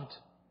loved?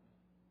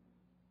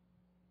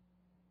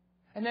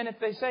 And then if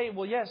they say,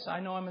 well, yes, I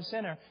know I'm a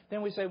sinner,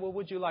 then we say, well,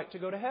 would you like to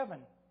go to heaven?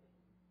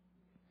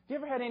 Have you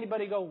ever had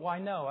anybody go, why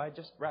no, I'd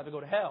just rather go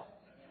to hell?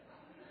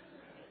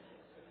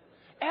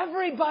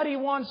 Everybody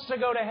wants to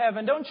go to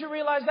heaven. Don't you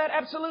realize that?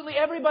 Absolutely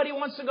everybody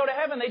wants to go to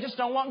heaven. They just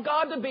don't want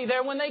God to be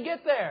there when they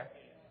get there.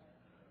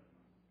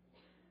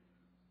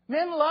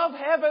 Men love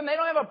heaven. They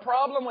don't have a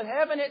problem with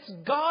heaven. It's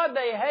God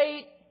they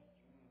hate.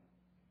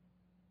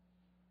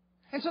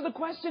 And so the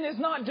question is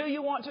not, do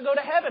you want to go to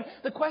heaven?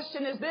 The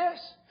question is this: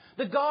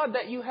 the God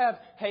that you have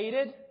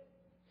hated,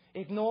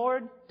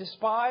 ignored,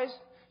 despised,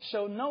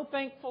 showed no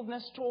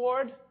thankfulness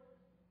toward,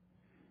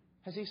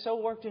 has He so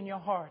worked in your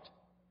heart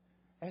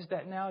as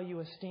that now you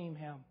esteem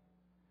Him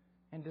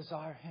and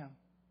desire Him?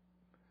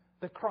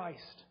 The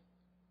Christ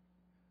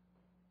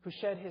who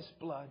shed His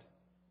blood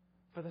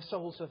for the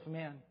souls of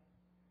men.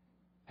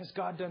 Has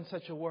God done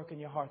such a work in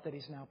your heart that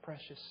He's now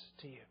precious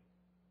to you?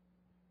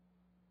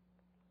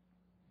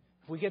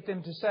 If we get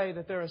them to say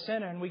that they're a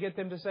sinner and we get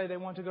them to say they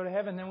want to go to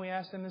heaven, then we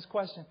ask them this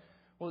question: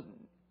 well,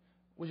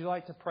 would you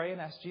like to pray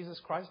and ask Jesus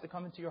Christ to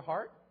come into your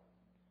heart?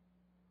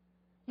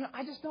 You know,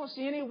 I just don't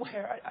see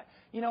anywhere.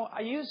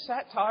 I use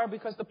satire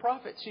because the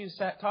prophets use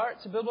satire.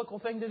 It's a biblical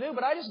thing to do.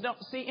 But I just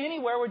don't see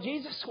anywhere where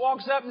Jesus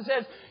walks up and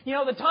says, you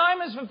know, the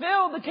time is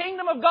fulfilled. The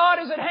kingdom of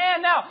God is at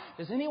hand. Now,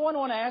 does anyone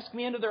want to ask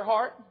me into their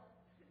heart?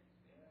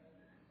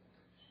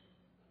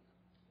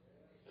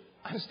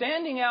 I'm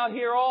standing out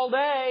here all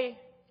day,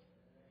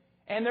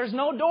 and there's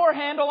no door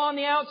handle on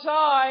the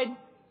outside.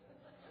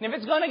 And if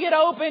it's going to get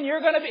open,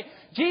 you're going to be...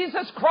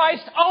 Jesus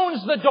Christ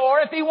owns the door.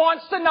 If He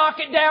wants to knock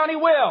it down, He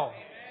will.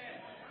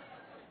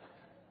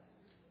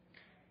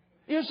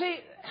 You see,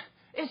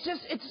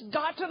 it's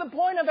got to the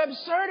point of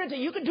absurdity.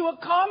 You could do a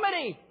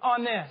comedy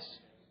on this.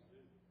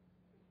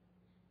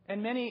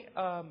 And many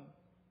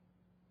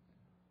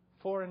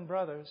foreign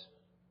brothers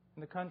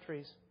in the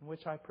countries in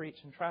which I preach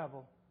and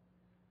travel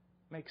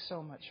make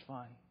so much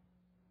fun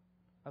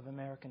of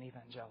American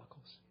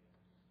evangelicals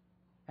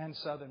and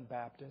Southern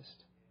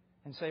Baptists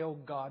and say, oh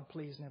God,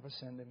 please never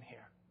send them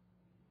here.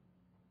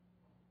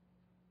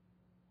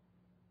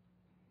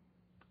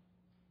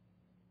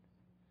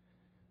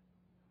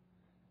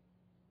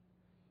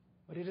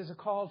 But it is a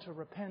call to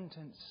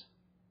repentance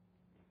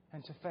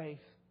and to faith.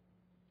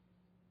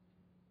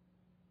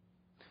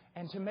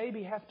 And to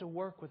maybe have to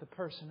work with a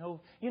person.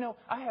 Oh, you know,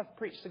 I have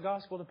preached the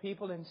gospel to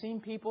people and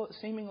seen people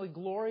seemingly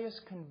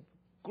gloriously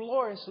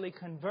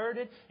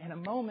converted in a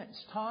moment's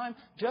time,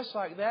 just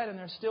like that, and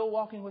they're still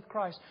walking with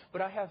Christ.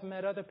 But I have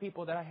met other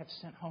people that I have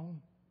sent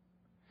home.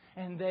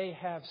 And they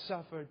have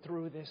suffered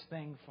through this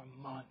thing for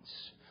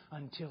months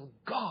until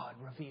God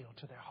revealed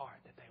to their heart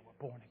that they were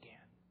born again.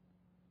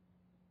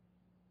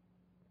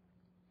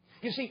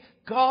 You see,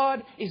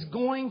 God is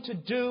going to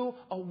do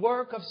a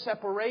work of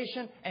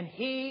separation, and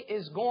He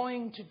is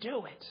going to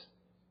do it.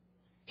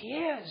 He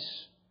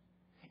is.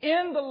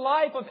 In the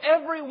life of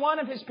every one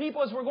of His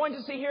people, as we're going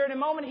to see here in a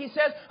moment, He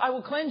says, I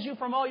will cleanse you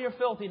from all your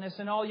filthiness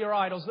and all your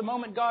idols. The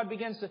moment God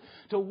begins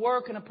to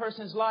work in a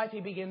person's life,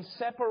 He begins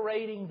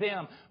separating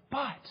them.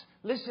 But,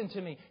 listen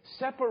to me,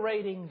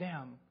 separating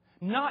them,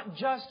 not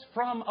just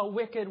from a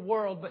wicked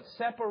world, but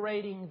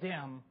separating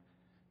them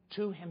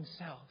to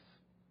Himself.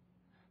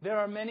 There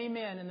are many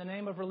men in the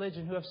name of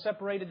religion who have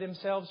separated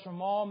themselves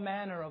from all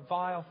manner of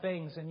vile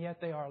things, and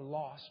yet they are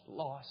lost.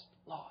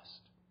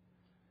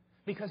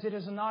 Because it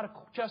is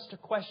not just a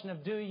question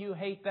of do you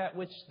hate that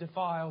which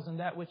defiles and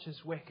that which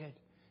is wicked.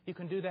 You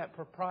can do that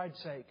for pride's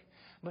sake.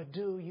 But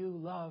do you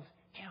love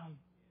Him?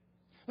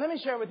 Let me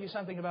share with you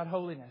something about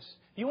holiness.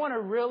 You want to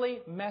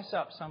really mess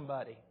up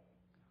somebody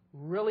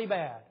really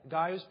bad, a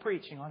guy who's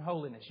preaching on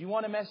holiness. You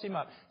want to mess him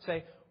up.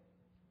 Say,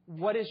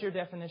 what is your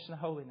definition of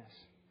holiness?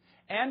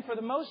 And for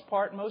the most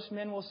part, most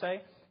men will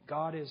say,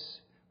 God is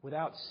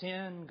without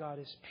sin. God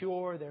is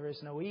pure. There is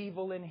no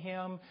evil in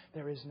Him.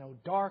 There is no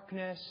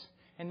darkness.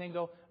 And then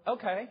go,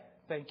 okay,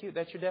 thank you.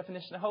 That's your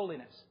definition of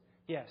holiness.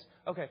 Yes.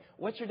 Okay.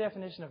 What's your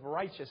definition of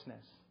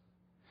righteousness?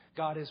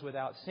 God is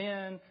without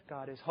sin.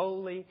 God is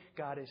holy.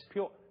 God is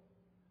pure.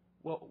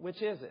 Well,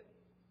 which is it?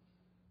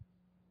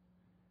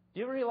 Do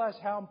you realize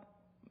how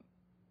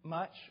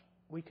much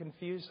we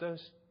confuse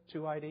those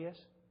two ideas?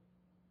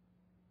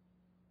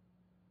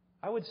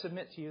 I would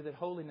submit to you that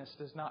holiness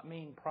does not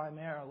mean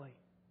primarily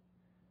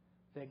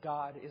that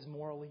God is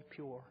morally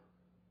pure,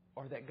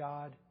 or that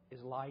God is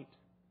light,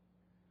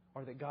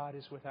 or that God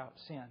is without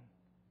sin.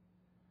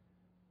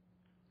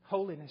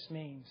 Holiness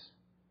means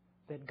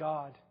that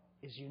God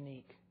is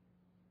unique,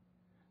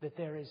 that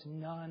there is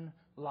none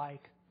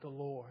like the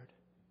Lord.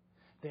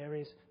 There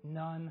is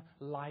none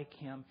like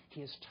Him.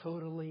 He is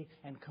totally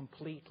and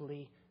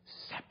completely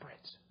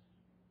separate.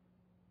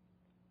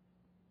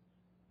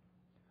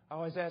 I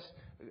always ask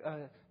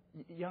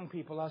young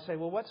people, I'll say,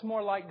 well, what's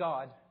more like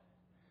God?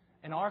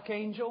 An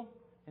archangel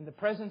in the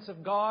presence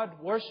of God,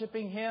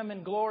 worshiping Him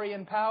in glory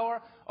and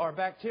power, or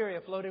bacteria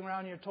floating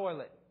around your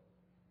toilet?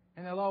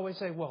 And they'll always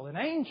say, well, an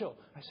angel.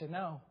 I say,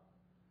 no,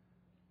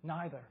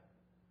 neither.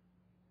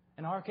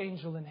 An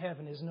archangel in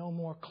heaven is no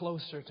more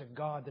closer to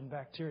God than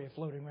bacteria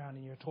floating around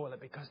in your toilet,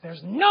 because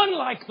there's none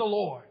like the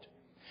Lord.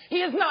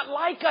 He is not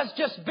like us,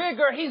 just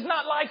bigger. He's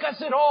not like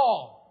us at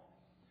all.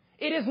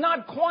 It is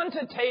not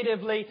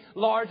quantitatively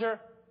larger.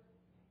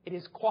 It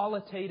is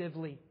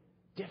qualitatively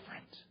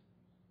different.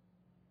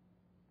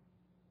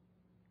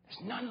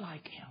 There's none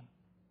like Him.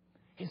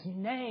 His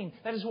name.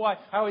 That is why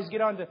I always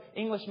get on to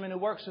Englishmen who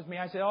works with me.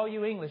 I say, oh,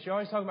 you English, you're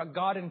always talking about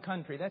God and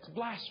country. That's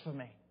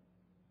blasphemy.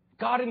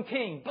 God and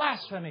King.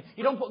 Blasphemy.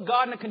 You don't put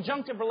God in a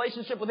conjunctive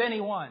relationship with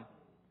anyone,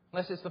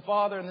 unless it's the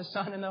Father and the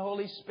Son and the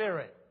Holy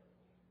Spirit.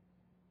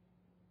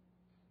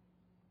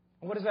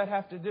 And what does that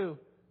have to do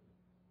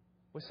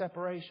with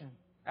separation?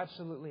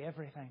 Absolutely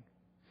everything.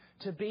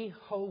 To be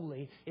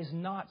holy is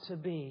not to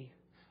be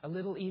a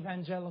little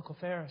evangelical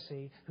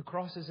Pharisee who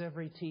crosses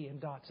every T and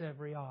dots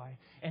every I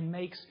and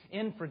makes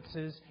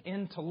inferences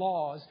into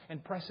laws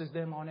and presses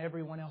them on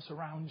everyone else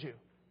around you.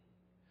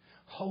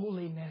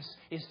 Holiness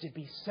is to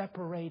be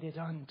separated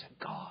unto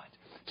God,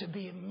 to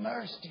be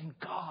immersed in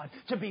God,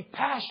 to be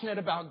passionate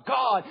about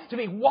God, to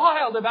be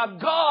wild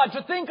about God,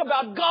 to think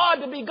about God,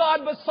 to be God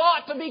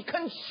besought, to be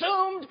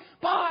consumed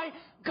by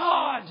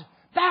God.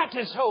 That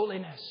is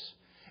holiness.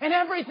 And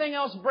everything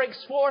else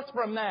breaks forth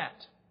from that.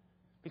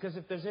 Because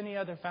if there's any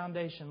other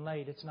foundation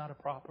laid, it's not a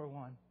proper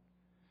one.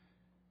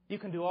 You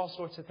can do all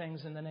sorts of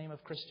things in the name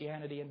of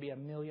Christianity and be a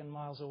million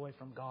miles away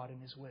from God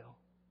and His will.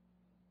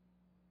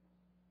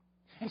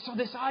 And so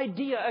this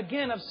idea,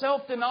 again, of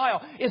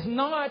self-denial is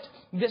not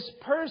this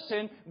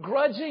person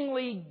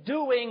grudgingly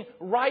doing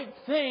right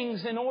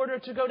things in order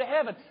to go to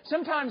heaven.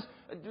 Sometimes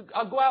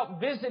I'll go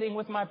out visiting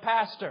with my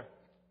pastor.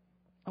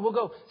 And we'll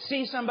go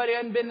see somebody who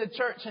hadn't been to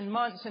church in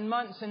months and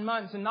months and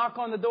months and knock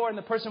on the door, and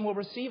the person will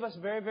receive us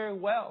very, very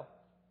well.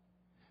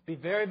 Be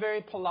very,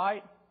 very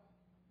polite.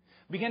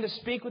 Begin to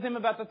speak with him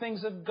about the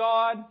things of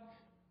God.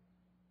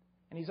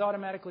 And he's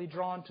automatically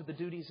drawn to the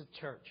duties of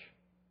church.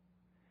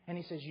 And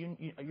he says,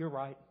 you're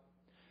right.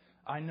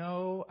 I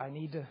know I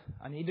need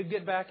to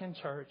get back in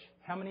church.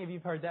 How many of you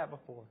have heard that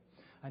before?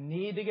 I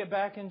need to get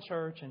back in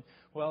church. And,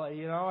 well,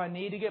 I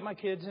need to get my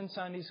kids in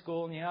Sunday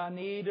school. And, I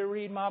need to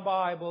read my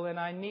Bible. And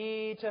I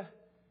need to...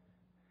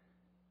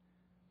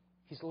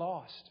 He's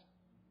lost.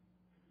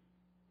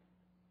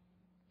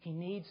 He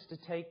needs to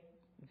take...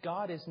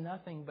 God is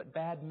nothing but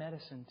bad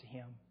medicine to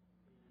him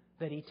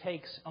that he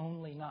takes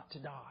only not to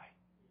die.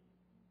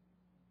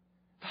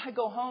 If I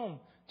go home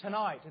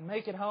tonight and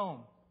make it home,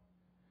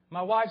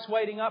 my wife's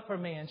waiting up for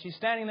me and she's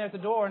standing there at the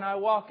door, and I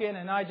walk in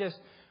and I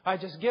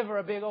just give her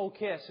a big old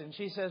kiss, and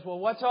she says, well,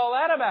 what's all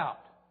that about?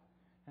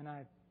 And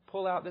I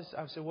pull out this.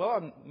 I said, well,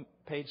 on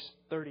page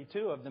 32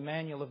 of the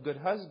Manual of Good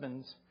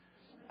Husbands,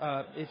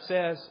 it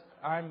says,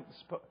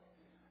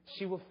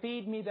 she will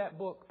feed me that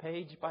book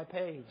page by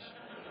page.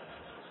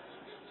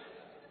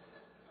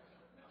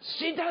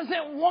 She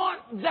doesn't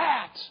want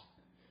that.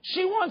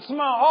 She wants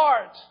my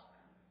heart.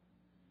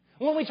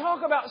 When we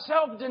talk about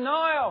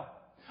self-denial,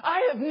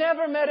 I have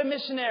never met a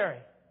missionary,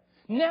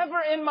 never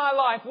in my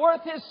life,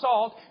 worth his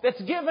salt, that's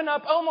given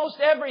up almost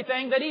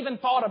everything that even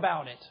thought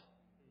about it.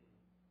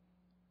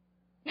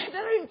 They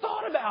never even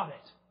thought about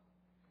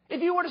it.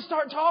 If you were to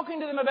start talking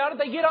to them about it,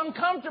 they get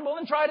uncomfortable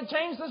and try to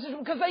change the situation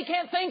because they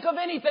can't think of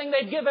anything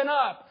they've given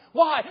up.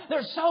 Why?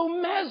 They're so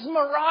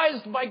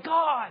mesmerized by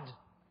God.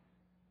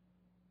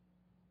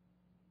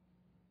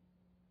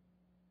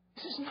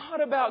 This is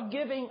not about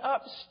giving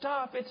up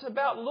stuff. It's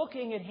about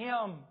looking at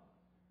Him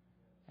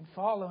and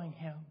following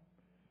Him.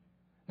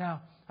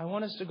 Now, I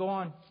want us to go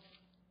on.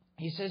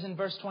 He says in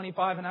verse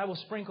 25, and I will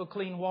sprinkle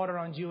clean water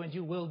on you and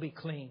you will be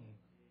clean.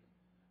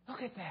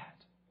 Look at that.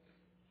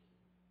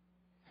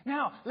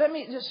 Now, let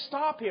me just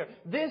stop here.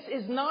 This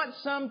is not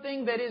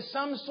something that is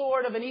some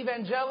sort of an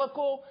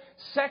evangelical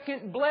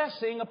second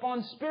blessing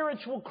upon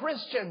spiritual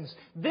Christians.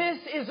 This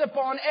is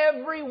upon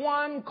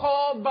everyone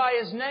called by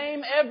His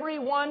name,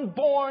 everyone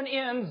born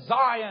in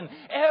Zion,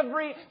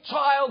 every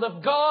child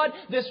of God.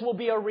 This will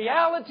be a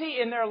reality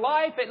in their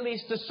life, at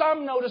least to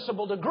some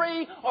noticeable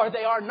degree, or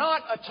they are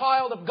not a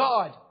child of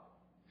God.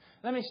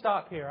 Let me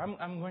stop here.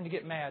 I'm going to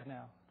get mad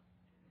now.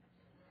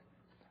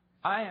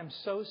 I am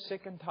so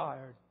sick and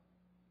tired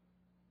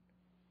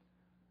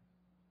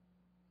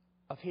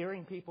of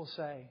hearing people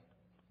say,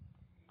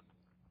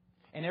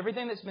 and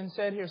everything that's been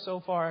said here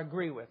so far I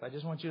agree with. I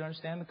just want you to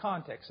understand the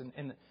context,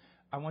 and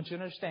I want you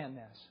to understand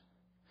this.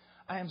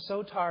 I am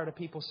so tired of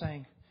people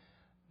saying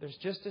there's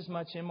just as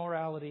much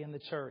immorality in the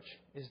church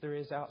as there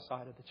is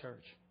outside of the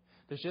church.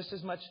 There's just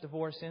as much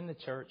divorce in the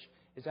church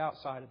as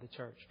outside of the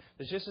church.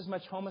 There's just as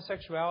much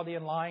homosexuality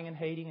and lying and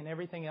hating and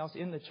everything else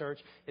in the church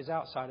as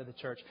outside of the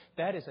church.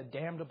 That is a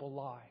damnable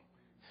lie.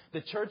 The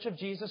Church of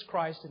Jesus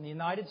Christ in the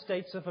United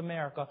States of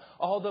America,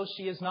 although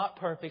she is not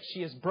perfect,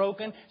 she is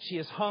broken, she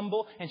is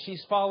humble, and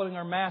she's following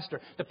her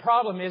Master. The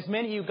problem is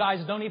many of you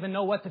guys don't even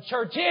know what the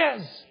church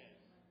is.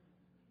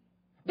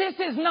 This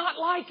is not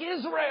like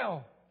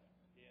Israel,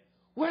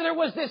 where there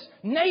was this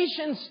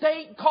nation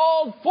state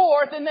called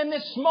forth and then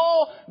this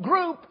small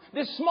group,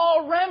 this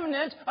small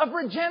remnant of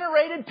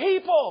regenerated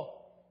people.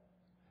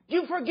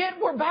 You forget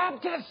we're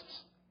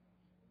Baptists.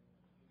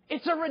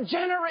 It's a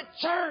regenerate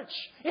church.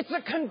 It's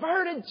a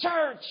converted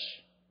church.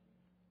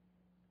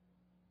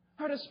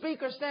 I heard a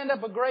speaker stand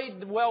up, a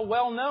great,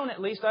 well-known at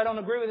least. I don't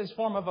agree with his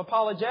form of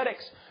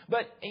apologetics.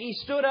 But he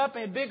stood up,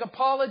 a big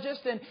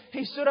apologist, and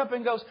he stood up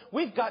and goes,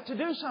 we've got to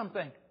do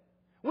something.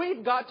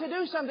 We've got to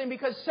do something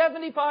because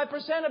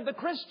 75% of the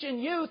Christian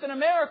youth in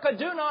America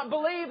do not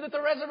believe that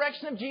the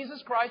resurrection of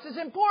Jesus Christ is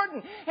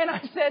important. And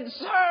I said,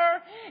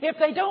 sir, if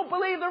they don't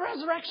believe the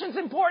resurrection is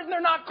important,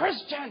 they're not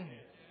Christian.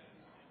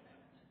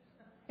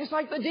 It's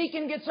like the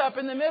deacon gets up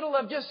in the middle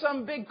of just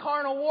some big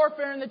carnal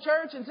warfare in the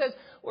church and says,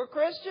 we're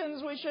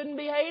Christians, we shouldn't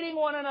be hating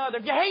one another.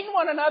 If you're hating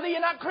one another, you're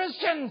not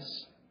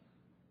Christians.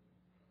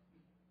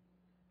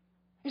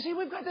 You see,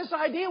 we've got this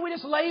idea, we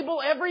just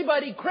label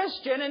everybody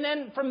Christian, and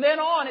then from then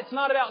on, it's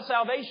not about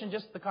salvation,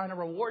 just the kind of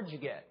rewards you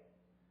get.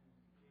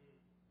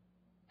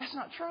 That's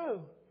not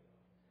true.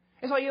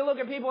 It's like you look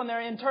at people and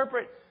they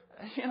interpret,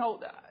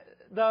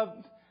 the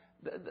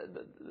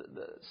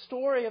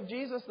story of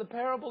Jesus, the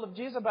parable of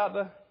Jesus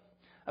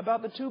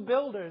about the two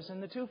builders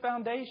and the two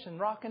foundation,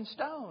 rock and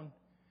stone.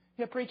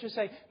 You have preachers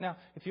say, now,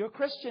 if you're a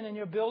Christian and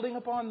you're building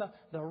upon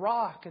the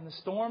rock and the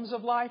storms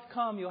of life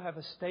come, you'll have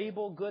a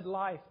stable, good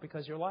life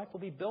because your life will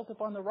be built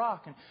upon the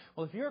rock. And,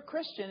 well, if you're a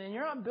Christian and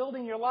you're not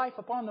building your life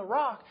upon the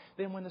rock,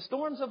 then when the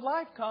storms of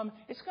life come,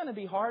 it's going to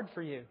be hard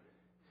for you.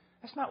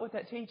 That's not what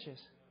that teaches.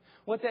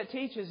 What that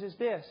teaches is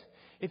this.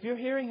 If you're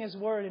hearing His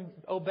Word and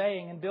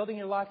obeying and building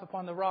your life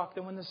upon the rock,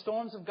 then when the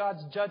storms of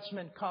God's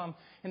judgment come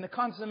in the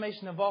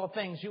consummation of all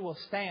things, you will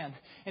stand.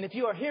 And if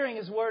you are hearing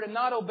His Word and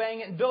not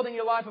obeying it and building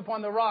your life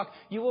upon the rock,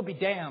 you will be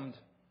damned.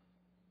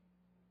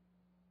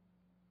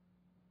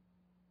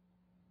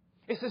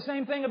 It's the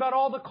same thing about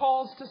all the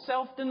calls to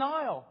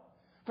self-denial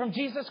from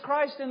Jesus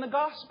Christ in the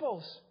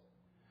Gospels.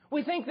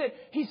 We think that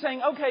He's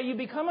saying, okay, you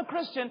become a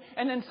Christian,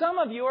 and then some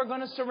of you are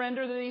going to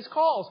surrender to these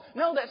calls.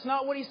 No, that's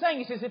not what He's saying.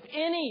 He says, if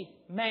any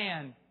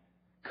man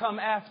come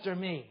after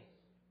me,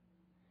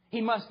 he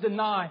must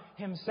deny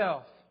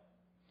himself,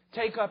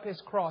 take up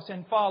his cross,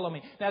 and follow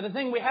me. Now, the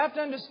thing we have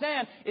to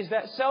understand is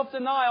that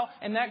self-denial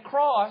and that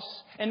cross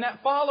and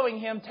that following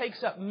Him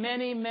takes up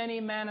many,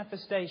 many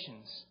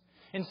manifestations.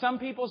 In some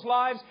people's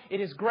lives, it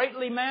is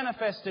greatly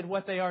manifested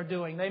what they are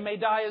doing. They may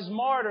die as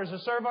martyrs or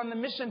serve on the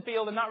mission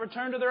field and not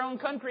return to their own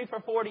country for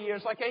 40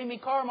 years like Amy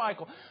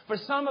Carmichael. For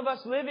some of us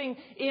living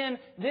in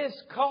this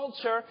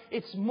culture,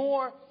 it's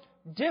more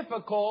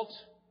difficult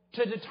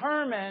to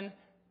determine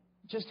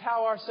just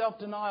how our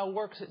self-denial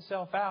works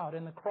itself out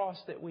in the cross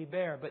that we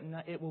bear, but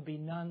it will be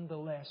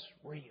nonetheless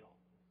real.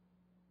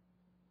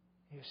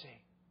 You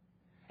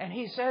see. And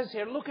He says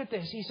here, look at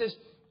this. He says,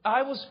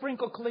 I will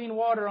sprinkle clean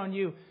water on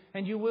you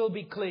and you will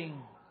be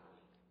clean.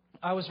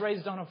 I was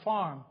raised on a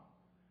farm.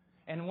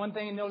 And one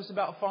thing you notice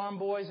about farm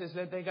boys is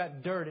that they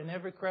got dirt in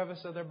every crevice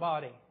of their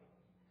body.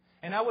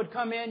 And I would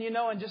come in,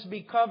 and just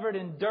be covered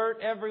in dirt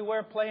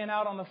everywhere, playing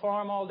out on the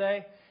farm all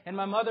day. And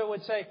my mother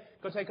would say,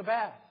 go take a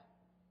bath.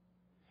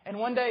 And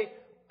one day,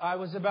 I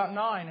was about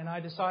 9, and I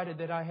decided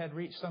that I had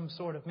reached some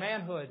sort of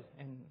manhood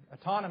and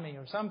autonomy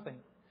or something.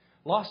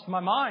 Lost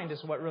my mind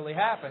is what really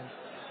happened.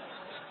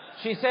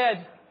 She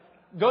said,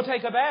 go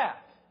take a bath.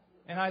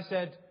 And I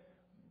said,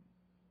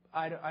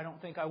 I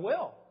don't think I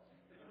will.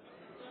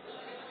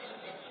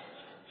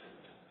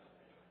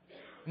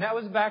 And that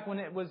was back when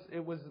it was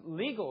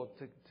legal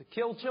to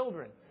kill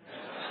children.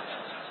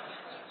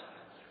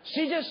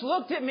 She just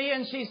looked at me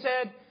and she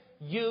said,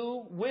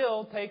 you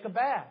will take a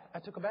bath. I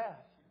took a bath.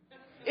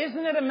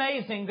 Isn't it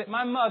amazing that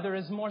my mother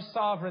is more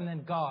sovereign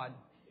than God?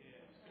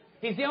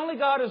 He's the only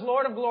God who's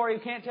Lord of glory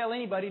who can't tell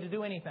anybody to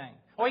do anything.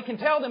 Or He can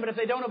tell them, but if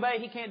they don't obey,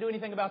 He can't do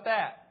anything about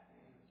that.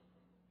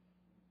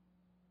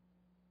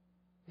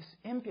 This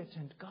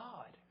impotent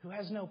God who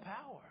has no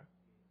power.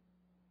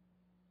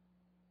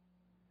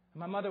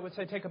 My mother would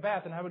say, take a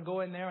bath. And I would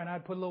go in there and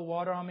I'd put a little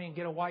water on me and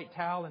get a white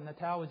towel. And the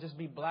towel would just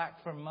be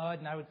black from mud.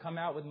 And I would come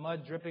out with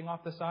mud dripping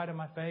off the side of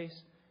my face.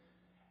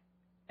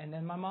 And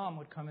then my mom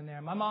would come in there.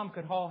 My mom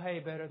could haul hay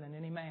better than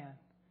any man.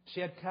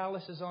 She had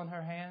calluses on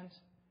her hands.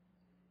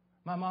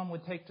 My mom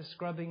would take to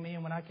scrubbing me.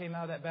 And when I came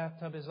out of that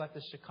bathtub, it was like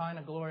the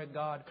Shekinah glory of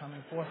God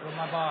coming forth from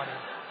my body.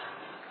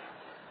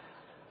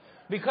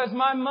 Because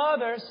my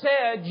mother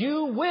said,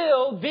 you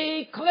will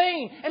be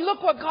clean. And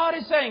look what God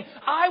is saying.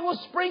 I will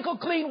sprinkle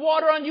clean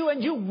water on you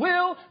and you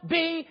will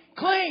be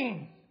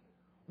clean.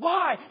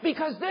 Why?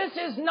 Because this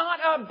is not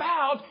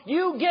about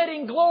you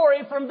getting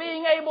glory from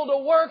being able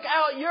to work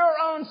out your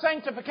own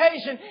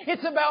sanctification.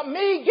 It's about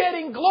me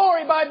getting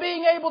glory by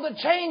being able to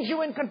change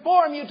you and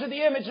conform you to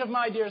the image of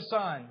my dear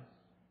Son.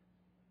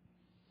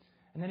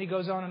 And then He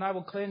goes on, and I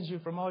will cleanse you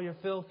from all your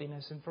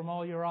filthiness and from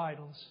all your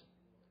idols.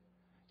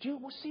 Do you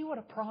see what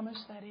a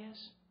promise that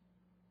is?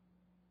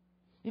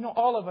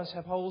 All of us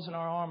have holes in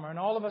our armor. And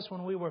all of us,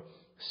 when we were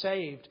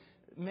saved,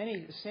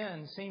 many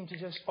sins seem to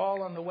just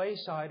fall on the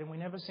wayside. And we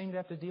never seem to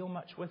have to deal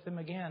much with them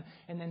again.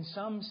 And then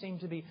some seem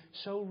to be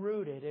so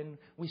rooted. And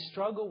we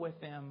struggle with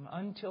them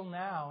until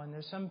now. And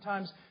there's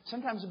sometimes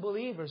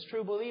believers,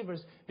 true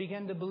believers,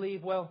 begin to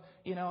believe,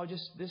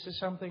 this is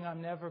something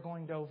I'm never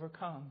going to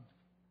overcome.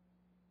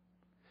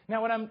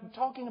 Now, when I'm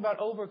talking about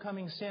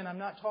overcoming sin, I'm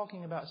not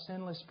talking about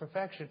sinless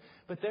perfection.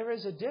 But there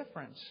is a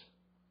difference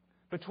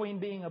between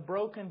being a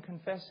broken,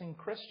 confessing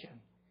Christian,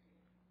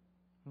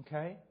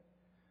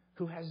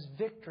 who has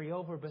victory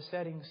over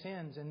besetting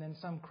sins, and then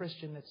some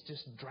Christian that's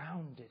just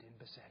drowned in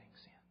besetting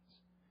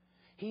sins.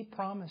 He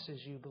promises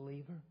you,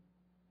 believer,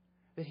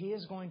 that He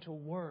is going to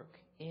work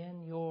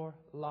in your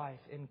life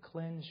and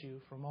cleanse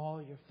you from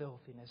all your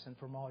filthiness and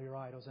from all your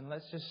idols. And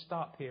let's just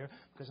stop here,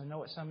 because I know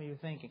what some of you are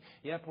thinking.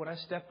 Yep, when I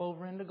step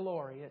over into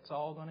glory, it's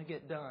all going to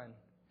get done.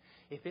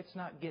 If it's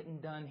not getting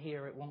done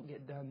here, it won't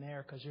get done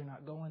there, because you're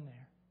not going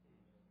there.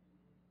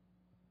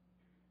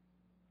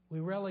 We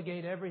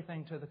relegate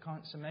everything to the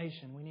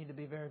consummation. We need to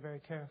be very,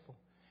 very careful.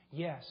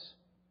 Yes,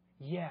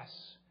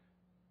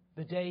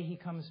 the day He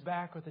comes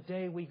back, or the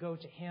day we go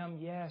to Him,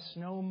 yes,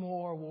 no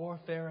more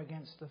warfare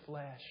against the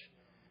flesh.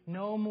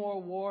 No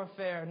more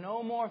warfare,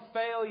 no more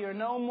failure,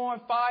 no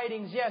more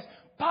fightings, yes.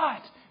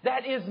 But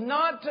that is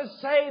not to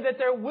say that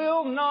there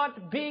will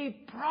not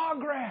be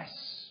progress.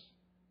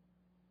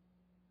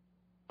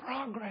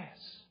 Progress.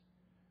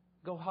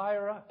 Go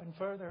higher up and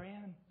further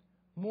in.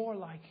 More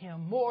like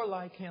Him, more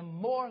like Him,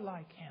 more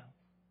like Him.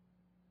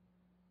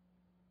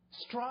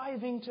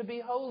 Striving to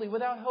be holy.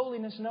 Without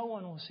holiness, no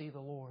one will see the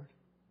Lord.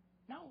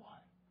 No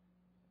one.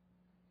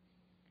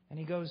 And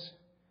He goes...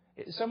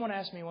 Someone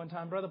asked me one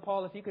time, Brother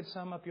Paul, if you could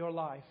sum up your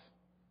life.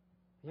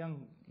 A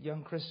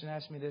young Christian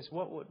asked me this,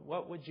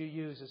 what would you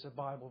use as a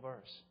Bible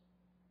verse?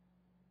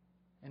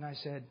 And I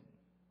said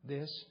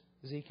this,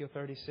 Ezekiel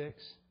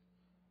 36.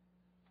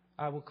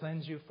 I will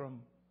cleanse you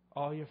from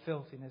all your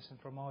filthiness and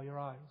from all your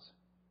idols.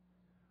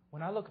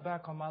 When I look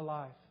back on my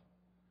life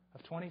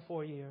of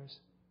 24 years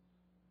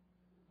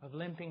of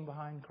limping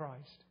behind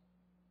Christ,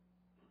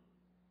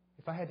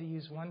 if I had to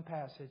use one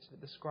passage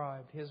that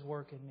described His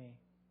work in me,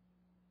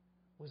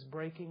 was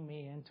breaking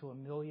me into a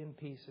million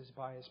pieces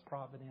by His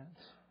providence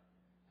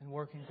and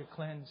working to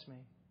cleanse me.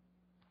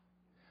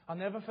 I'll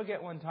never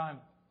forget one time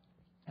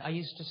I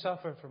used to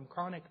suffer from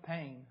chronic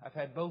pain. I've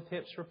had both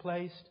hips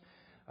replaced.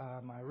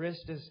 My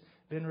wrist has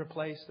been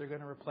replaced. They're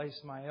going to replace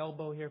my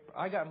elbow here.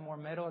 I got more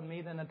metal in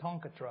me than a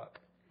Tonka truck.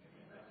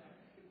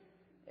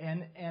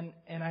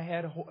 And I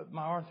had,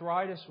 my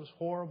arthritis was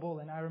horrible.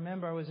 And I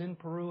remember I was in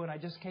Peru and I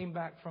just came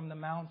back from the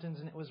mountains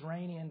and it was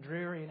rainy and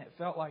dreary and it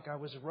felt like I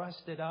was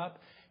rusted up.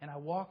 And I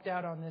walked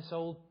out on this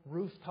old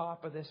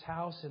rooftop of this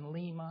house in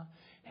Lima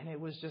and it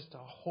was just a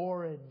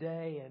horrid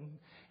day.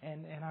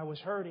 And I was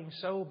hurting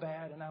so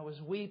bad and I was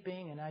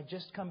weeping. And I'd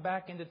just come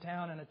back into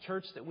town and a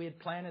church that we had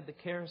planted,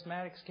 the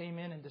Charismatics, came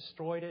in and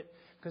destroyed it.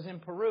 Because in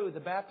Peru,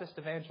 the Baptists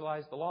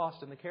evangelized the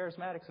lost and the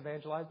Charismatics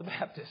evangelized the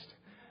Baptist.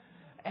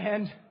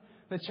 And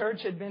the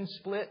church had been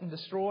split and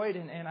destroyed,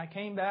 and I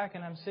came back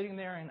and I'm sitting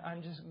there and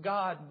I'm just,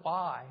 God,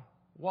 why?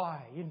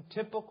 Why? In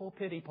typical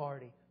pity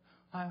party.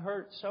 I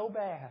hurt so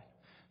bad.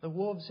 The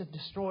wolves had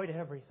destroyed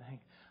everything.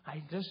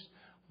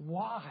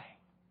 Why?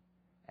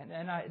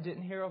 And I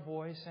didn't hear a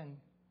voice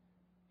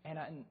and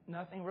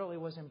nothing really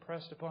was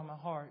impressed upon my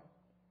heart.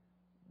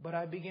 But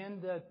I began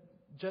to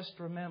just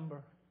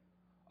remember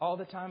all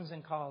the times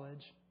in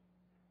college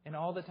and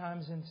all the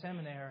times in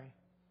seminary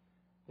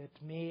that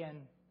me and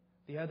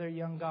the other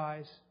young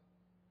guys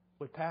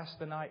would pass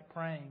the night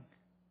praying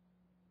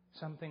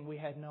something we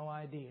had no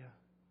idea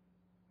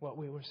what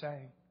we were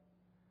saying.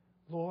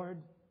 Lord,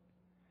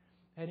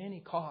 at any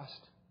cost,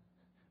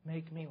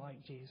 make me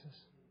like Jesus.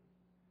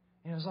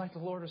 And it was like the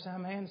Lord was saying,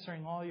 I'm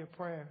answering all your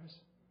prayers.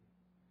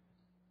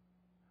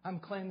 I'm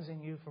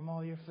cleansing you from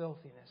all your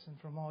filthiness and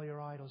from all your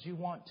idols. You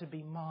want to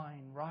be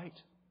mine, right?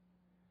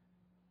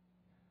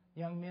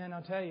 Young men,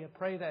 I'll tell you,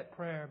 pray that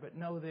prayer, but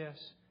know this.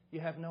 You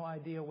have no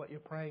idea what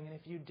you're praying. And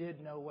if you did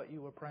know what you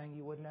were praying,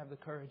 you wouldn't have the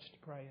courage to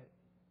pray it.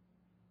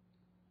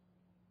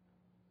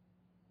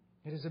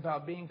 It is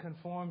about being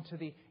conformed to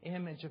the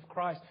image of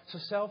Christ. So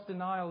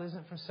self-denial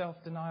isn't for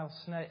self-denial's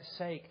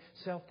sake.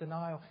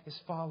 Self-denial is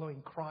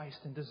following Christ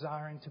and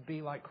desiring to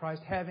be like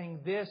Christ. Having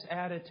this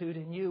attitude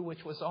in you,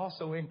 which was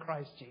also in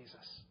Christ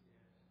Jesus.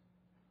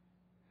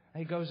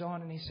 And he goes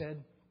on and he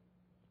said,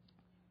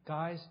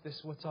 guys, this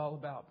is what it's all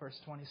about. Verse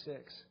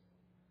 26.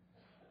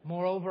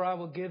 Moreover, I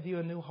will give you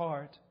a new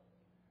heart,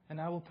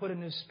 and I will put a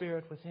new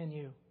spirit within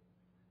you.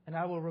 And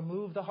I will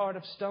remove the heart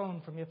of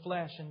stone from your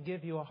flesh and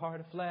give you a heart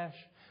of flesh.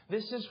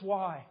 This is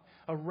why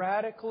a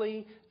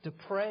radically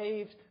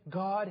depraved,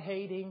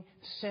 God-hating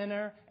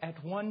sinner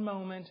at one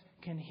moment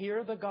can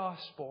hear the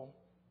gospel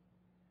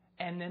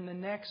and in the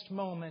next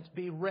moment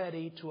be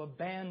ready to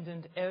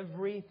abandon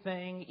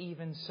everything,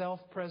 even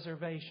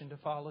self-preservation, to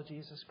follow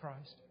Jesus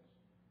Christ.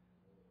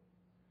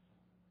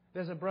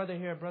 There's a brother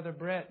here, Brother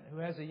Brett, who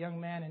has a young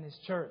man in his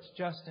church,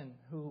 Justin,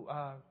 who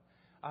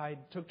I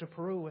took to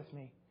Peru with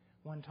me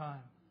one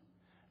time.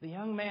 The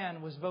young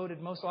man was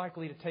voted most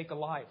likely to take a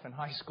life in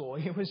high school.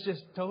 He was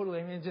just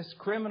just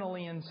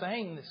criminally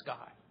insane, this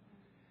guy.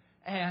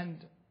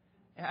 And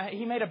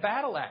he made a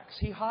battle axe.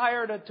 He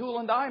hired a tool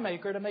and die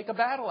maker to make a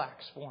battle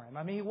axe for him.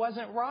 I mean, he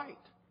wasn't right.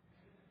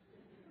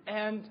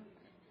 And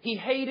he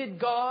hated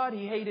God.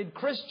 He hated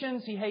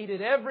Christians. He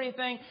hated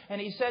everything.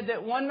 And he said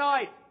that one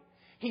night,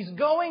 he's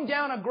going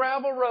down a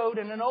gravel road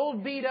in an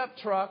old beat-up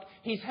truck.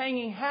 He's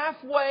hanging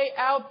halfway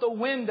out the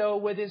window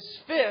with his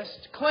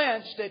fist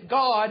clenched at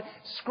God,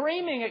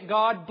 screaming at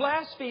God,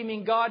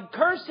 blaspheming God,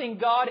 cursing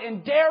God,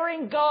 and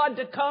daring God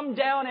to come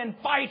down and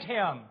fight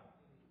him.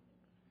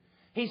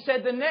 He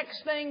said the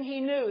next thing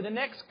he knew, the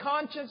next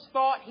conscious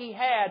thought he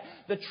had,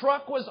 the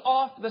truck was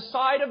off the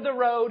side of the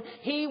road.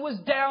 He was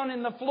down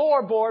in the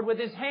floorboard with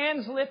his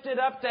hands lifted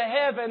up to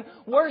heaven,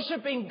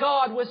 worshiping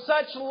God with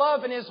such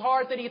love in his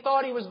heart that he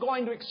thought he was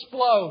going to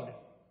explode.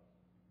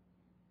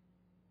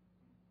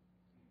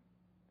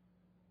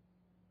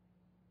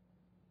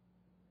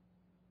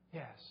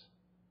 Yes.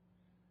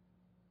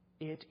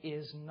 It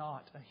is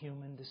not a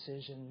human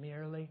decision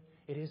merely.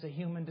 It is a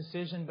human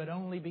decision, but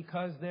only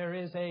because there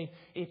is an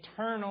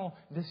eternal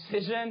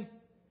decision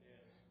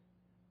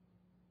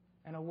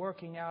and a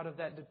working out of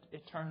that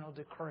eternal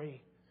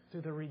decree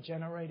through the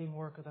regenerating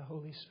work of the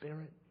Holy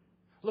Spirit.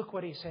 Look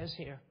what he says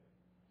here.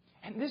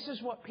 And this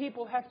is what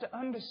people have to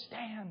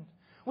understand.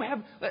 We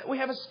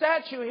have a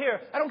statue here.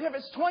 I don't care if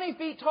it's 20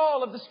 feet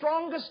tall of the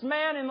strongest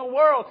man in the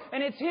world.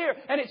 And it's here.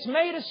 And it's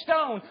made of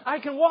stone. I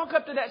can walk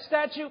up to that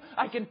statue.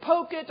 I can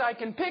poke it. I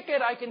can pick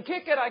it. I can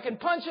kick it. I can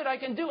punch it. I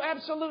can do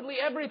absolutely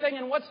everything.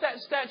 And what's that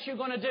statue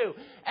going to do?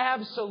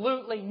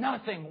 Absolutely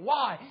nothing.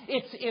 Why?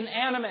 It's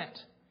inanimate.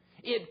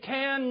 It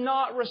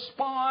cannot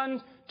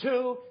respond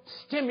to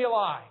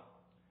stimuli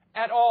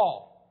at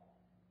all.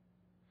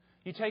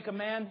 You take a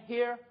man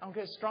here. I don't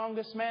care,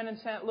 strongest man in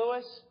St.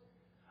 Louis.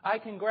 I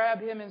can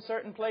grab him in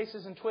certain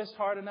places and twist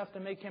hard enough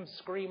to make him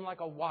scream like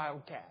a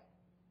wildcat.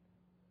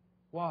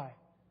 Why?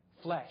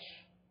 Flesh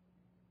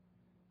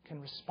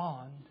can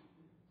respond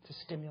to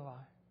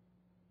stimuli.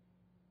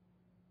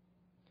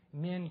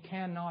 Men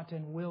cannot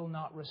and will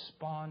not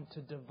respond to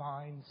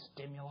divine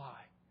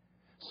stimuli.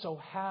 So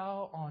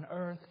how on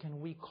earth can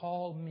we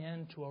call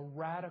men to a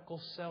radical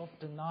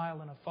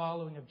self-denial and a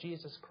following of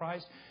Jesus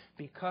Christ?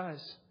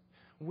 Because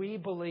we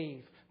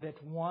believe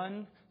that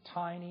one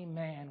tiny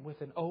man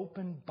with an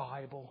open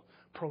Bible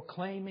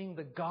proclaiming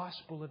the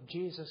gospel of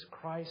Jesus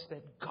Christ,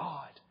 that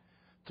God,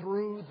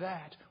 through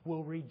that,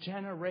 will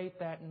regenerate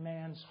that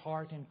man's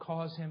heart and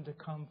cause him to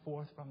come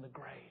forth from the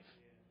grave.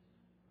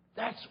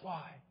 That's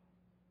why.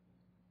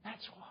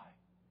 That's why.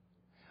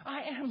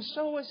 I am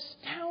so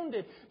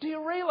astounded. Do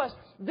you realize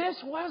this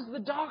was the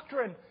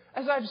doctrine,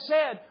 as I've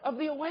said, of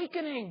the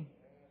awakening?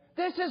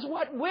 This is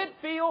what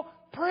Whitfield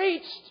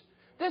preached.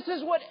 This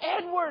is what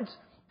Edwards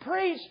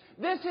preached.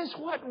 This is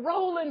what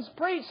Rollins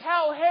preached.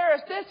 Hal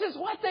Harris. This is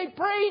what they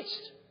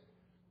preached.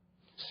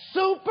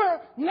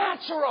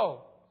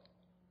 Supernatural.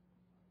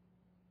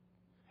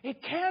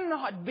 It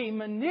cannot be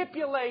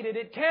manipulated.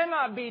 It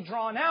cannot be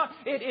drawn out.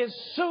 It is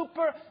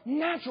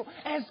supernatural.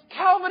 As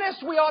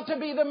Calvinists, we ought to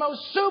be the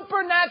most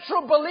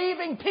supernatural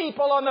believing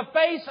people on the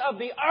face of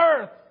the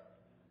earth.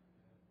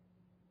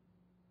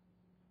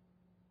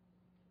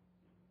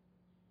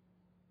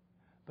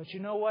 But you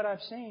know what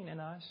I've seen in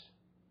us?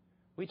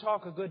 We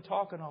talk a good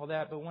talk and all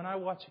that, but when I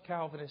watch a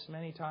Calvinist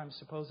many times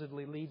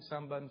supposedly lead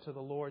somebody to the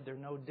Lord, they're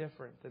no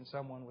different than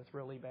someone with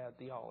really bad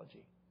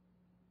theology.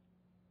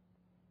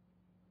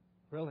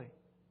 Really?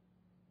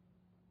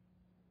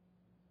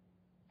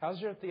 How's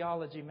your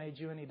theology made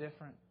you any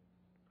different?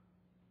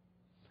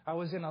 I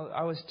was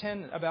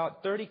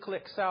about 30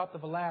 clicks south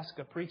of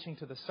Alaska preaching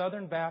to the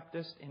Southern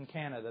Baptist in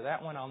Canada.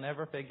 That one I'll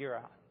never figure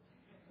out.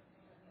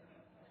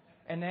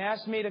 And they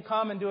asked me to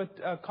come and do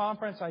a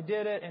conference. I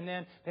did it. And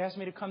then they asked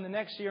me to come the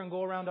next year and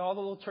go around to all the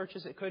little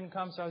churches that couldn't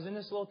come. So I was in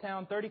this little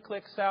town 30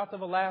 clicks south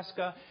of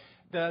Alaska.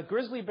 The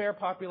grizzly bear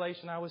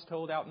population, I was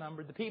told,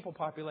 outnumbered the people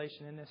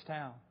population in this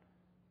town.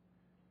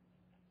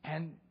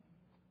 And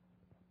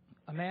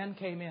a man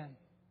came in,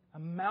 a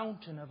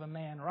mountain of a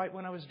man, right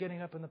when I was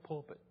getting up in the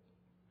pulpit.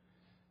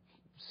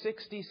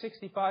 60,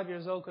 65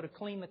 years old, could have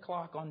cleaned the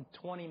clock on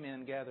 20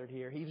 men gathered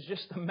here. He was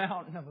just a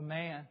mountain of a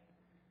man.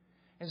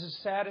 He's the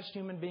saddest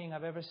human being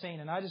I've ever seen.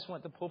 And I just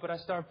went to the pulpit. I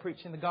started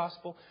preaching the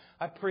gospel.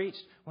 I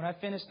preached. When I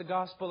finished the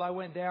gospel, I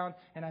went down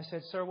and I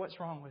said, "Sir, what's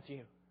wrong with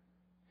you?"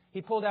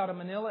 He pulled out a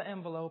manila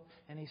envelope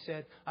and he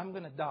said, "I'm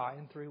going to die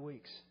in 3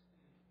 weeks.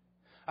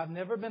 I've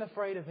never been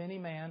afraid of any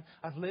man.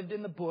 I've lived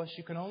in the bush.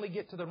 You can only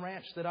get to the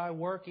ranch that I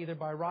work either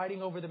by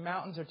riding over the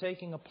mountains or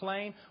taking a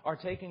plane or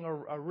taking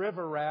a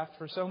river raft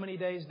for so many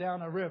days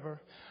down a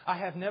river. I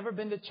have never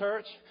been to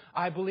church.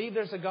 I believe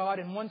there's a God.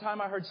 And one time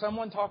I heard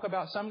someone talk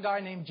about some guy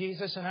named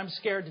Jesus and I'm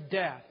scared to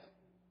death."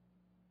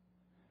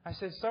 I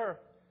said, "Sir,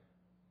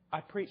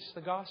 I preached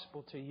the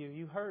gospel to you.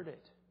 You heard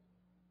it.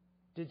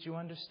 Did you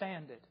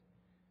understand it?"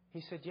 He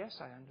said, "Yes,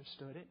 I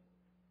understood it.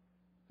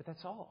 But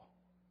that's all."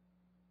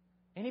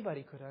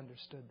 Anybody could have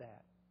understood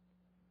that.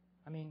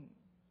 I mean,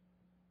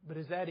 but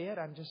is that it?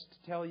 I'm just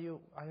to tell you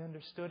I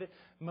understood it.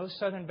 Most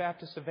Southern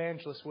Baptist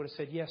evangelists would have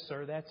said, "Yes,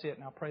 sir, that's it.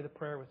 Now pray the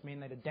prayer with me."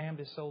 And they'd have damned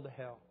his soul to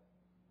hell.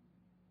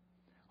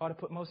 I ought to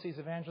put most of these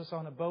evangelists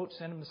on a boat,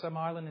 send them to some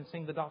island and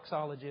sing the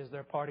doxology as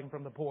they're parting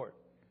from the port.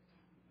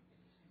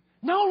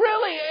 No,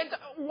 really.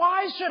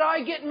 Why should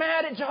I get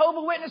mad at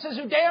Jehovah's Witnesses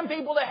who damn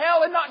people to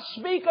hell and not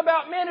speak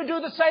about men who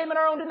do the same in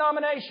our own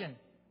denomination?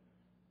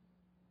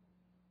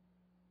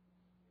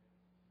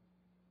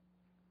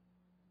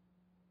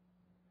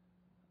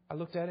 I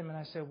looked at him and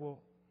I said,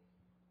 "Well,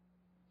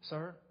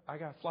 sir, I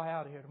got to fly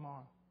out of here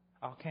tomorrow.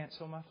 I'll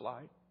cancel my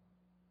flight.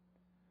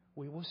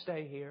 We will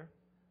stay here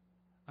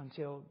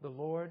until the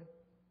Lord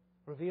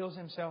reveals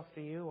Himself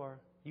to you or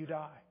you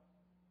die."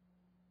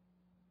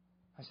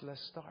 I said,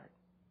 "Let's start."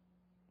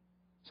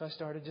 So I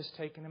started just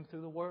taking him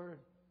through the Word.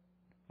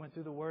 Went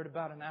through the Word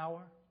about an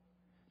hour,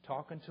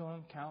 talking to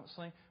him,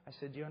 counseling. I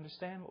said, "Do you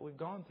understand what we've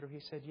gone through?"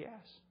 He said,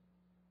 "Yes."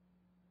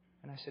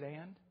 And I said,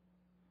 "And?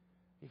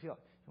 You feel like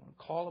you want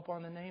to call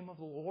upon the name of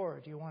the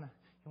Lord? You want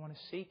to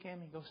seek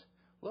Him?" He goes,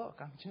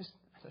 "Look, I'm just."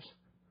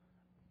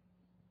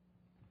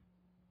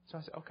 So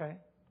I said, "Okay,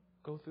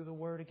 go through the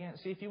Word again."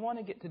 See, if you want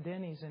to get to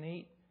Denny's and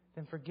eat,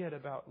 then forget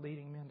about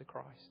leading men to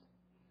Christ.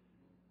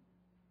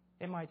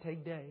 It might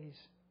take days.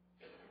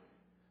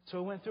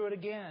 So we went through it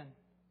again.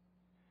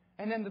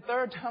 And then the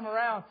third time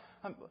around,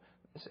 I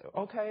said,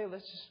 "Okay,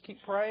 let's just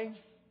keep praying."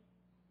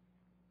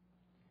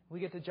 We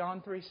get to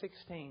John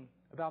 3:16,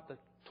 about the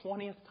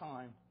 20th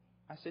time.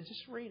 I said,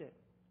 "Just read it."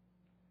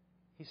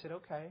 He said,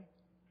 "Okay."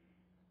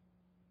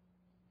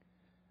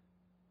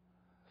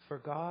 "For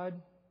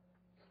God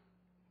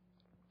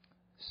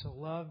so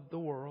loved the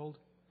world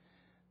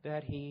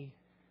that He..."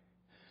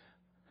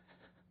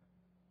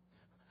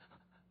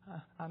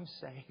 I'm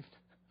saved.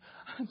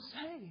 I'm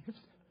saved.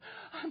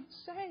 I'm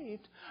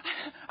saved.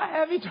 I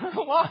have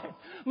eternal life.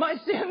 My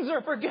sins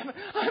are forgiven.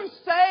 I'm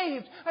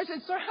saved. I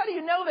said, "Sir, how do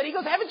you know that?" He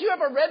goes, "Haven't you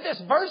ever read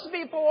this verse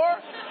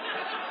before?"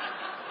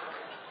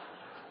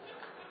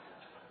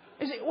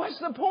 You see, what's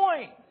the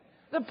point?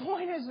 The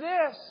point is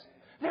this.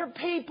 They're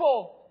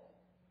people.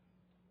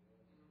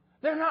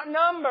 They're not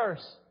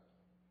numbers.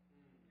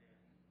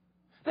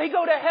 They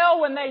go to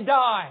hell when they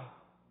die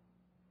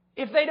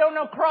if they don't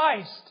know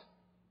Christ.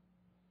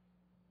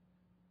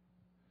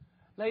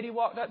 Lady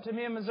walked up to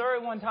me in Missouri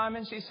one time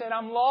and she said,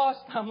 "I'm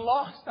lost, I'm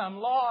lost, I'm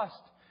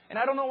lost." And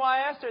I don't know why I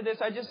asked her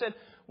this. I just said,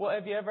 "Well,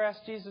 have you ever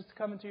asked Jesus to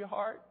come into your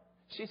heart?"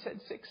 She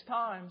said 6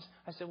 times.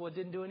 I said, "Well, it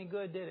didn't do any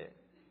good, did it?"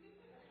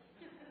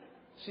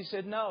 She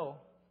said, no.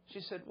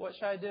 She said, what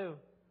should I do?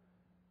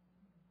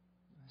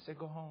 I said,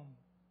 go home.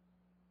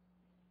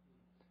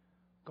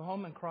 Go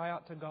home and cry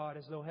out to God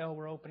as though hell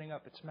were opening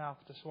up its mouth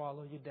to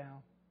swallow you down.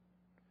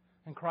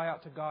 And cry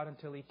out to God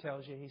until He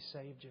tells you He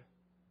saved you.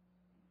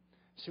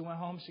 She went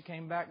home. She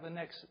came back the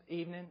next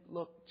evening.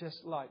 Looked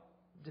just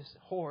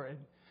horrid.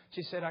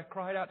 She said, I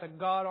cried out to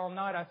God all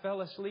night. I fell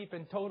asleep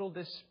in total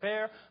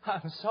despair.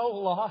 I'm so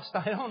lost.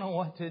 I don't know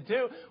what to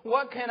do.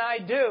 What can I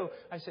do?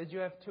 I said, you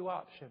have two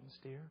options,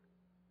 dear.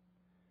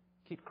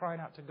 Keep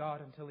crying out to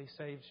God until He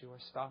saves you, or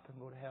stop and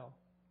go to hell.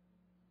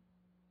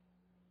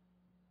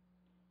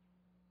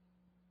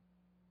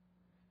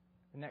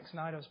 The next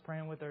night I was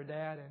praying with her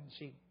dad, and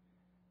she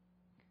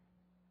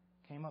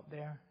came up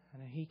there.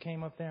 And he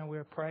came up there and we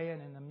were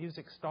praying, and the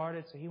music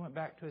started. So he went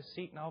back to his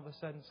seat, and all of a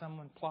sudden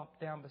someone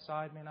plopped down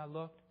beside me, and I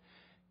looked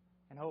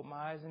and opened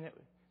my eyes, and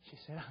she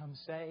said, I'm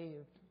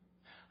saved.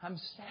 I'm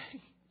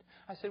saved.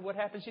 I said, what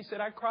happened? She said,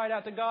 I cried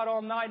out to God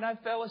all night and I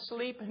fell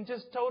asleep in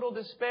just total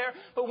despair.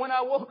 But when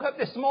I woke up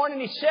this morning,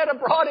 He shed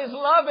abroad His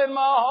love in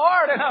my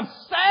heart, and I'm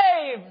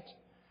saved.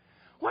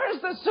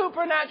 Where's the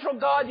supernatural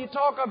God you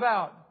talk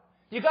about?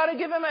 You got to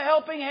give Him a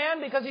helping hand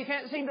because He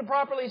can't seem to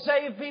properly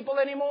save people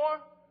anymore?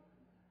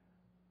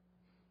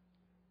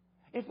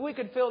 If we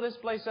could fill this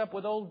place up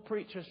with old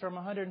preachers from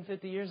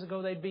 150 years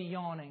ago, they'd be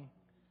yawning.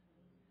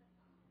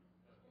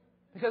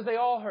 Because they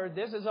all heard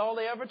this. This is all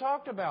they ever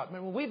talked about. I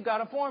mean, we've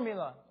got a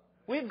formula.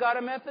 We've got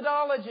a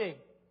methodology.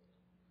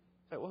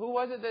 So who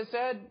was it that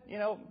said,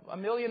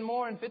 1 million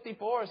more in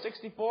 54 or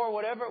 64 or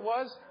whatever it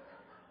was?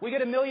 We get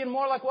 1 million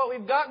more like what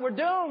we've got, we're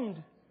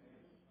doomed.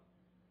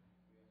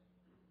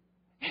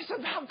 It's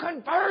about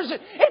conversion.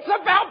 It's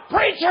about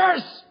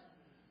preachers.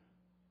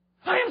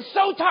 I am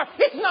so tired.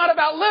 It's not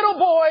about little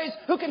boys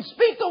who can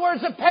speak the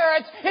words of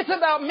parrots. It's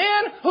about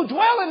men who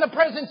dwell in the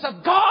presence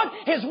of God.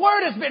 His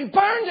Word has been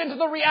burned into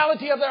the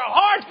reality of their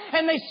heart,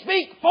 and they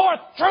speak forth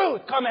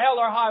truth, come hell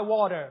or high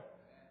water.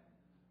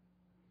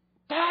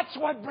 That's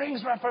what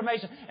brings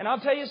reformation. And I'll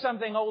tell you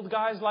something, old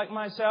guys like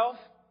myself,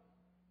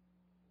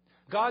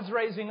 God's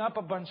raising up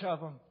a bunch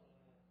of them.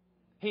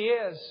 He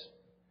is.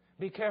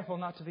 Be careful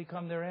not to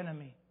become their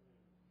enemy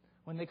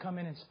when they come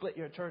in and split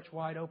your church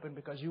wide open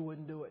because you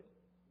wouldn't do it.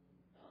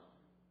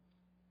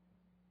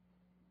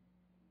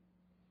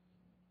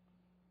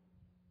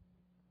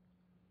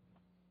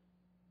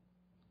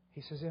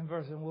 He says in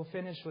verse, and we'll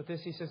finish with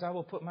this. He says, I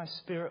will put my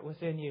Spirit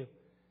within you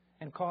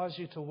and cause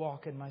you to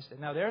walk in my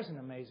statutes. Now there's an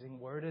amazing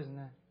word, isn't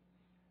it?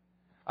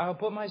 I will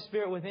put my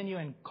Spirit within you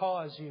and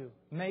cause you,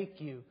 make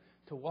you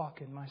to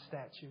walk in my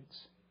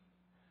statutes.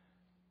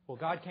 Well,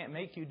 God can't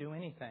make you do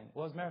anything.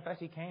 Well, as a matter of fact,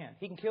 He can.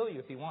 He can kill you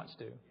if He wants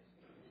to. It's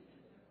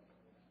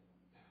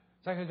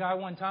like a guy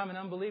one time, an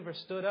unbeliever,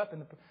 stood up,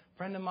 and a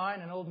friend of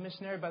mine, an old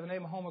missionary by the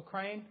name of Homer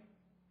Crane,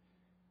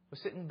 was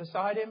sitting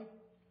beside him.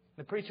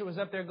 The preacher was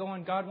up there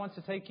going, God wants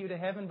to take you to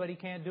heaven, but He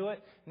can't do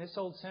it. And this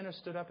old sinner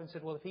stood up and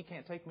said, well, if He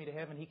can't take me to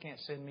heaven, He can't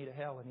send me to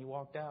hell. And he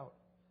walked out.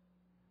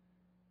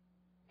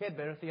 He had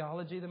better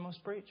theology than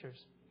most preachers.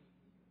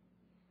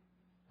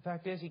 The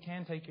fact is, He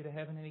can take you to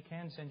heaven and He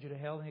can send you to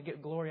hell, and He'll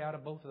get glory out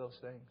of both of those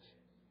things.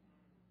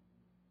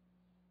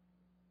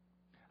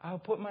 I'll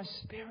put my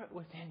Spirit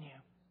within you.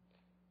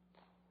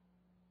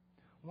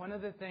 One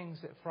of the things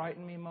that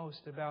frightened me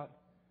most about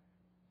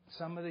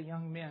some of the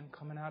young men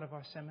coming out of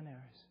our seminaries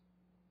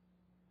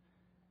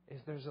is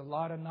there's a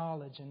lot of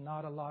knowledge and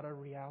not a lot of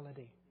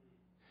reality.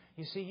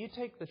 You see, you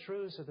take the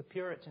truths of the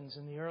Puritans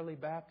and the early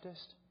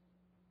Baptists,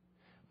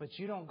 but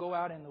you don't go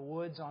out in the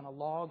woods on a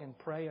log and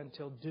pray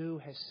until dew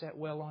has set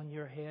well on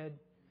your head,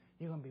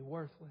 you're going to be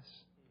worthless.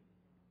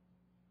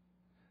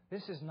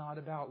 This is not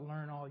about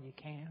learn all you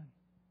can.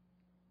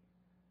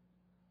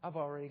 I've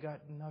already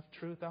got enough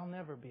truth I'll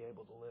never be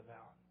able to live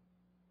out.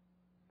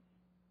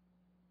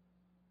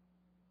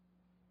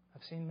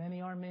 I've seen many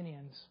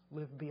Arminians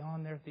live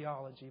beyond their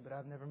theology, but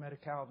I've never met a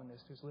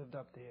Calvinist who's lived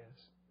up to his.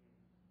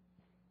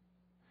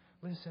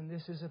 Listen,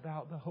 this is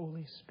about the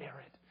Holy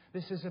Spirit.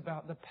 This is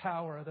about the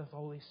power of the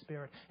Holy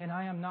Spirit. And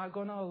I am not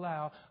going to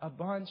allow a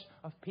bunch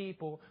of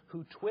people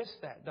who twist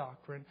that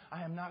doctrine,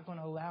 I am not going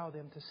to allow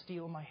them to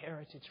steal my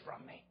heritage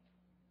from me.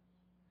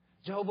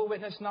 Jehovah's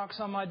Witness knocks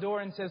on my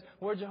door and says,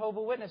 we're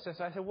Jehovah's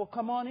Witnesses. I said, well,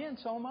 come on in,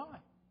 so am I.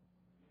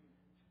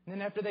 And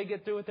then after they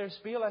get through with their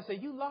spiel, I say,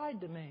 you lied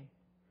to me.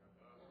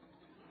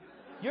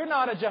 You're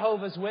not a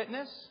Jehovah's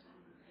Witness.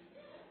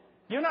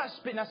 You're not.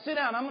 Now sit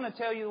down. I'm going to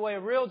tell you the way a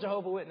real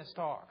Jehovah's Witness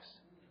talks.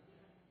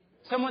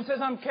 Someone says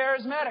I'm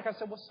charismatic. I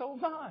said, well, so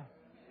am I.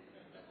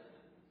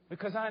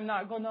 Because I'm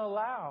not going to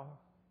allow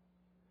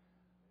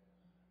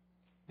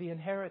the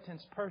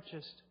inheritance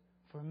purchased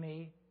for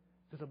me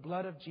through the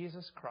blood of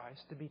Jesus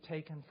Christ to be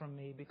taken from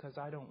me because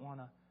I don't want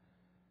to,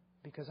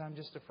 because I'm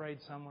just afraid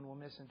someone will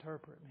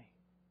misinterpret me.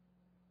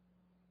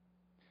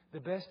 The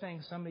best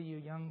thing some of you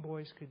young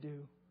boys could do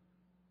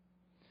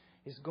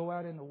is go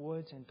out in the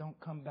woods and don't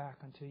come back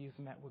until you've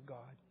met with God.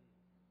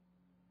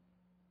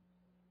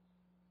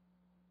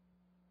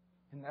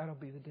 And that'll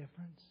be the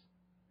difference.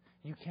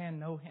 You can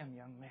know Him,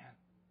 young man.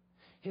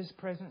 His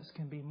presence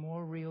can be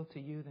more real to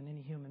you than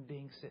any human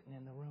being sitting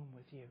in the room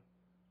with you.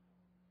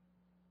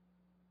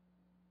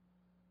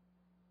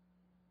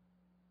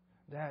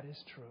 That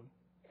is true.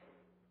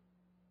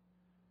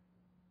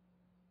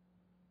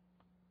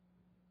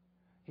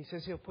 He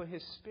says He'll put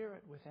His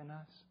Spirit within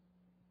us.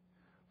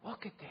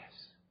 Look at this.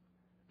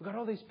 We've got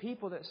all these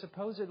people that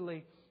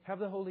supposedly have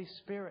the Holy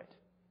Spirit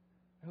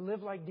who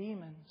live like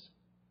demons.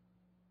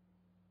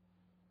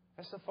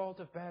 That's the fault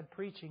of bad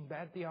preaching,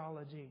 bad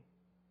theology.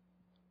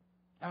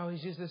 I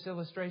always use this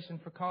illustration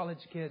for college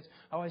kids.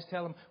 I always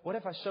tell them, what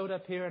if I showed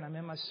up here and I'm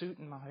in my suit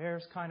and my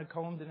hair's kind of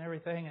combed and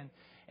everything,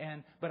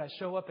 but I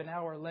show up an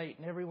hour late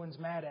and everyone's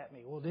mad at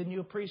me. Well, didn't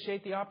you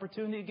appreciate the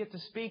opportunity to get to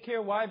speak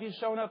here? Why have you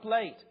shown up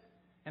late?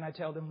 And I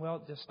tell them,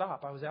 well, just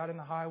stop. I was out in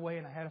the highway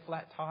and I had a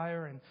flat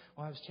tire, and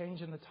while I was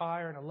changing the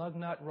tire and a lug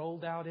nut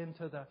rolled out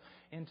into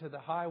the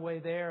highway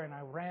there, and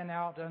I ran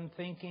out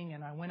unthinking,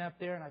 and I went up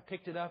there and I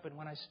picked it up, and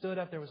when I stood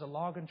up there was a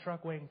logging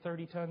truck weighing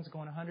 30 tons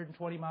going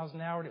 120 miles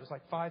an hour, and it was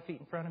like 5 feet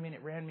in front of me and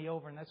it ran me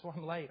over, and that's why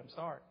I'm late. I'm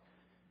sorry.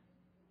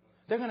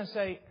 They're going to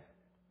say,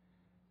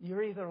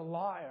 you're either a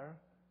liar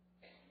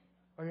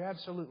or you're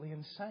absolutely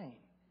insane.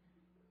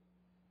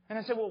 And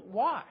I said, well,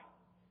 why?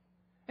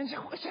 And so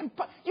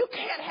you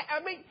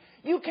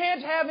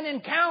can't have an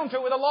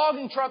encounter with a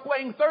logging truck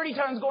weighing 30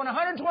 tons going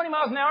 120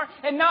 miles an hour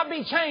and not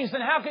be changed. Then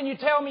how can you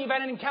tell me you've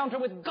had an encounter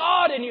with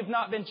God and you've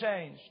not been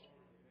changed?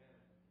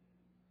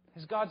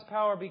 Has God's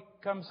power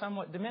become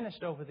somewhat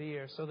diminished over the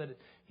years so that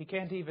He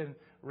can't even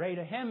rate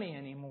a Hemi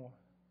anymore?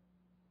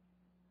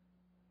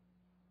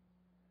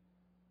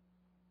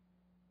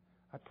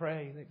 I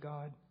pray that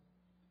God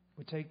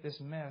would take this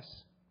mess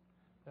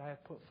that I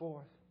have put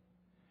forth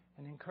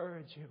and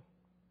encourage you.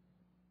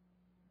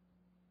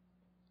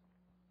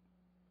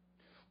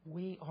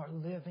 We are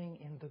living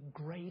in the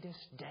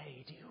greatest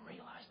day. Do you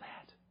realize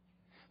that?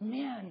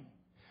 Men.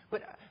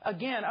 But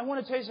again, I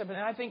want to tell you something,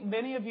 and I think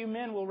many of you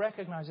men will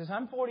recognize this.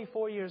 I'm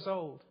 44 years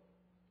old.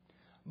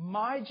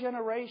 My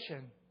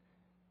generation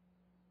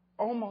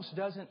almost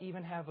doesn't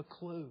even have a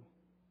clue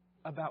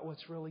about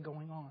what's really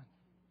going on.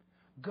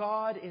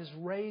 God is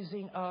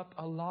raising up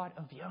a lot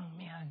of young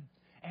men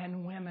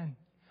and women.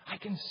 I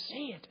can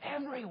see it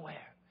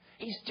everywhere.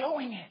 He's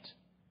doing it.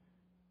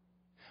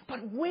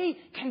 But we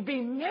can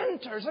be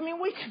mentors. I mean,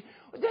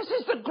 this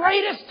is the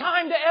greatest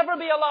time to ever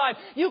be alive.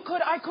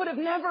 I could have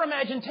never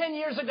imagined 10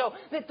 years ago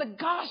that the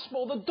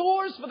gospel, the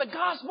doors for the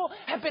gospel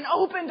have been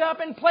opened up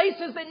in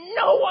places that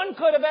no one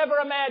could have ever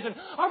imagined.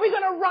 Are we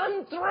going to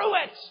run through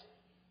it?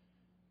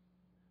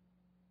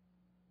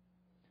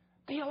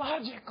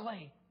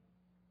 Theologically.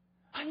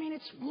 I mean,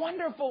 it's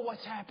wonderful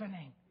what's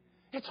happening.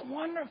 It's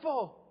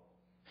wonderful.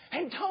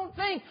 And don't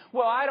think,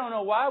 well, I don't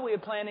know why we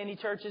would plant any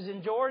churches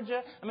in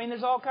Georgia. I mean,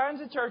 there's all kinds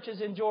of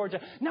churches in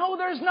Georgia. No,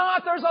 there's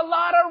not. There's a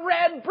lot of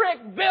red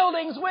brick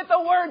buildings with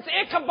the words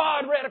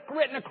Ichabod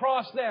written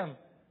across them.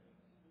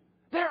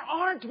 There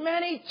aren't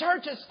many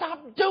churches.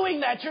 Stop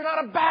doing that. You're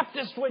not a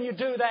Baptist when you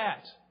do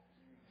that.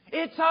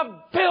 It's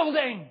a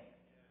building.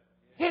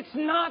 It's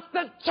not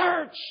the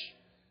church.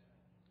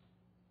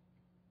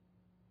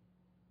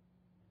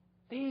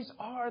 These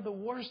are the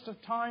worst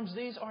of times.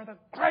 These are the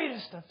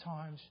greatest of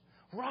times.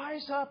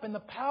 Rise up in the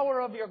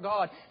power of your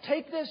God.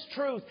 Take this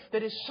truth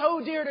that is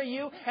so dear to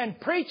you and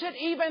preach it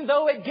even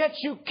though it gets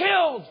you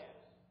killed.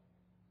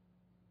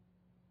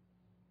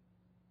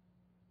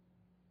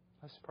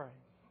 Let's pray.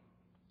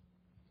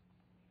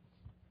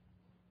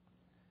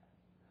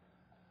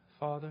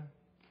 Father,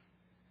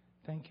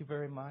 thank you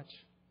very much.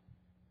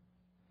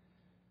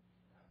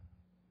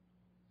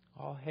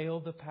 All hail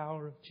the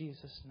power of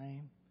Jesus'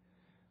 name.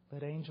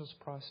 Let angels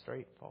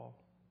prostrate fall.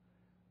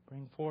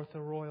 Bring forth a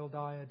royal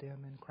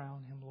diadem and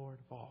crown Him Lord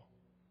of all.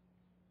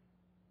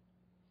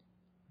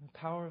 In the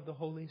power of the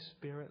Holy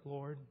Spirit,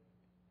 Lord,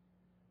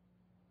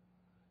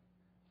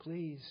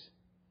 please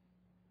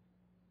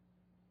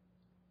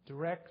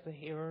direct the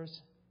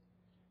hearers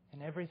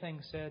and everything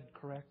said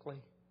correctly.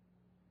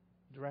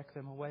 Direct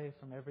them away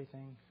from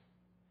everything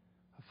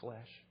of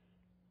flesh.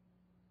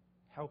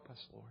 Help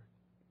us, Lord.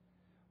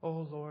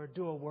 Oh, Lord,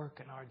 do a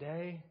work in our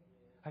day.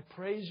 I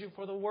praise you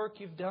for the work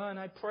you've done.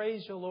 I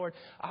praise you, Lord.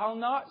 I'll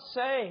not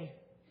say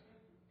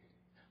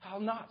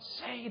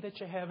that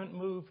you haven't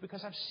moved,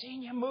 because I've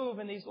seen you move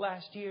in these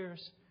last years.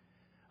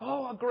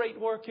 Oh, a great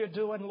work you're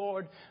doing,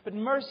 Lord. But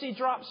mercy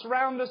drops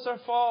around us are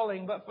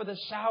falling, but for the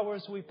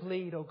showers we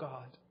plead, oh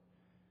God.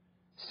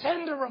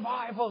 Send a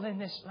revival in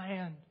this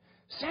land.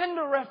 Send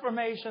a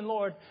reformation,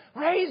 Lord.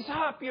 Raise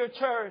up your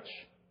church.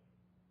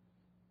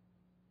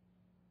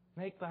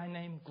 Make thy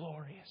name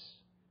glorious.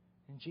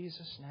 In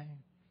Jesus' name.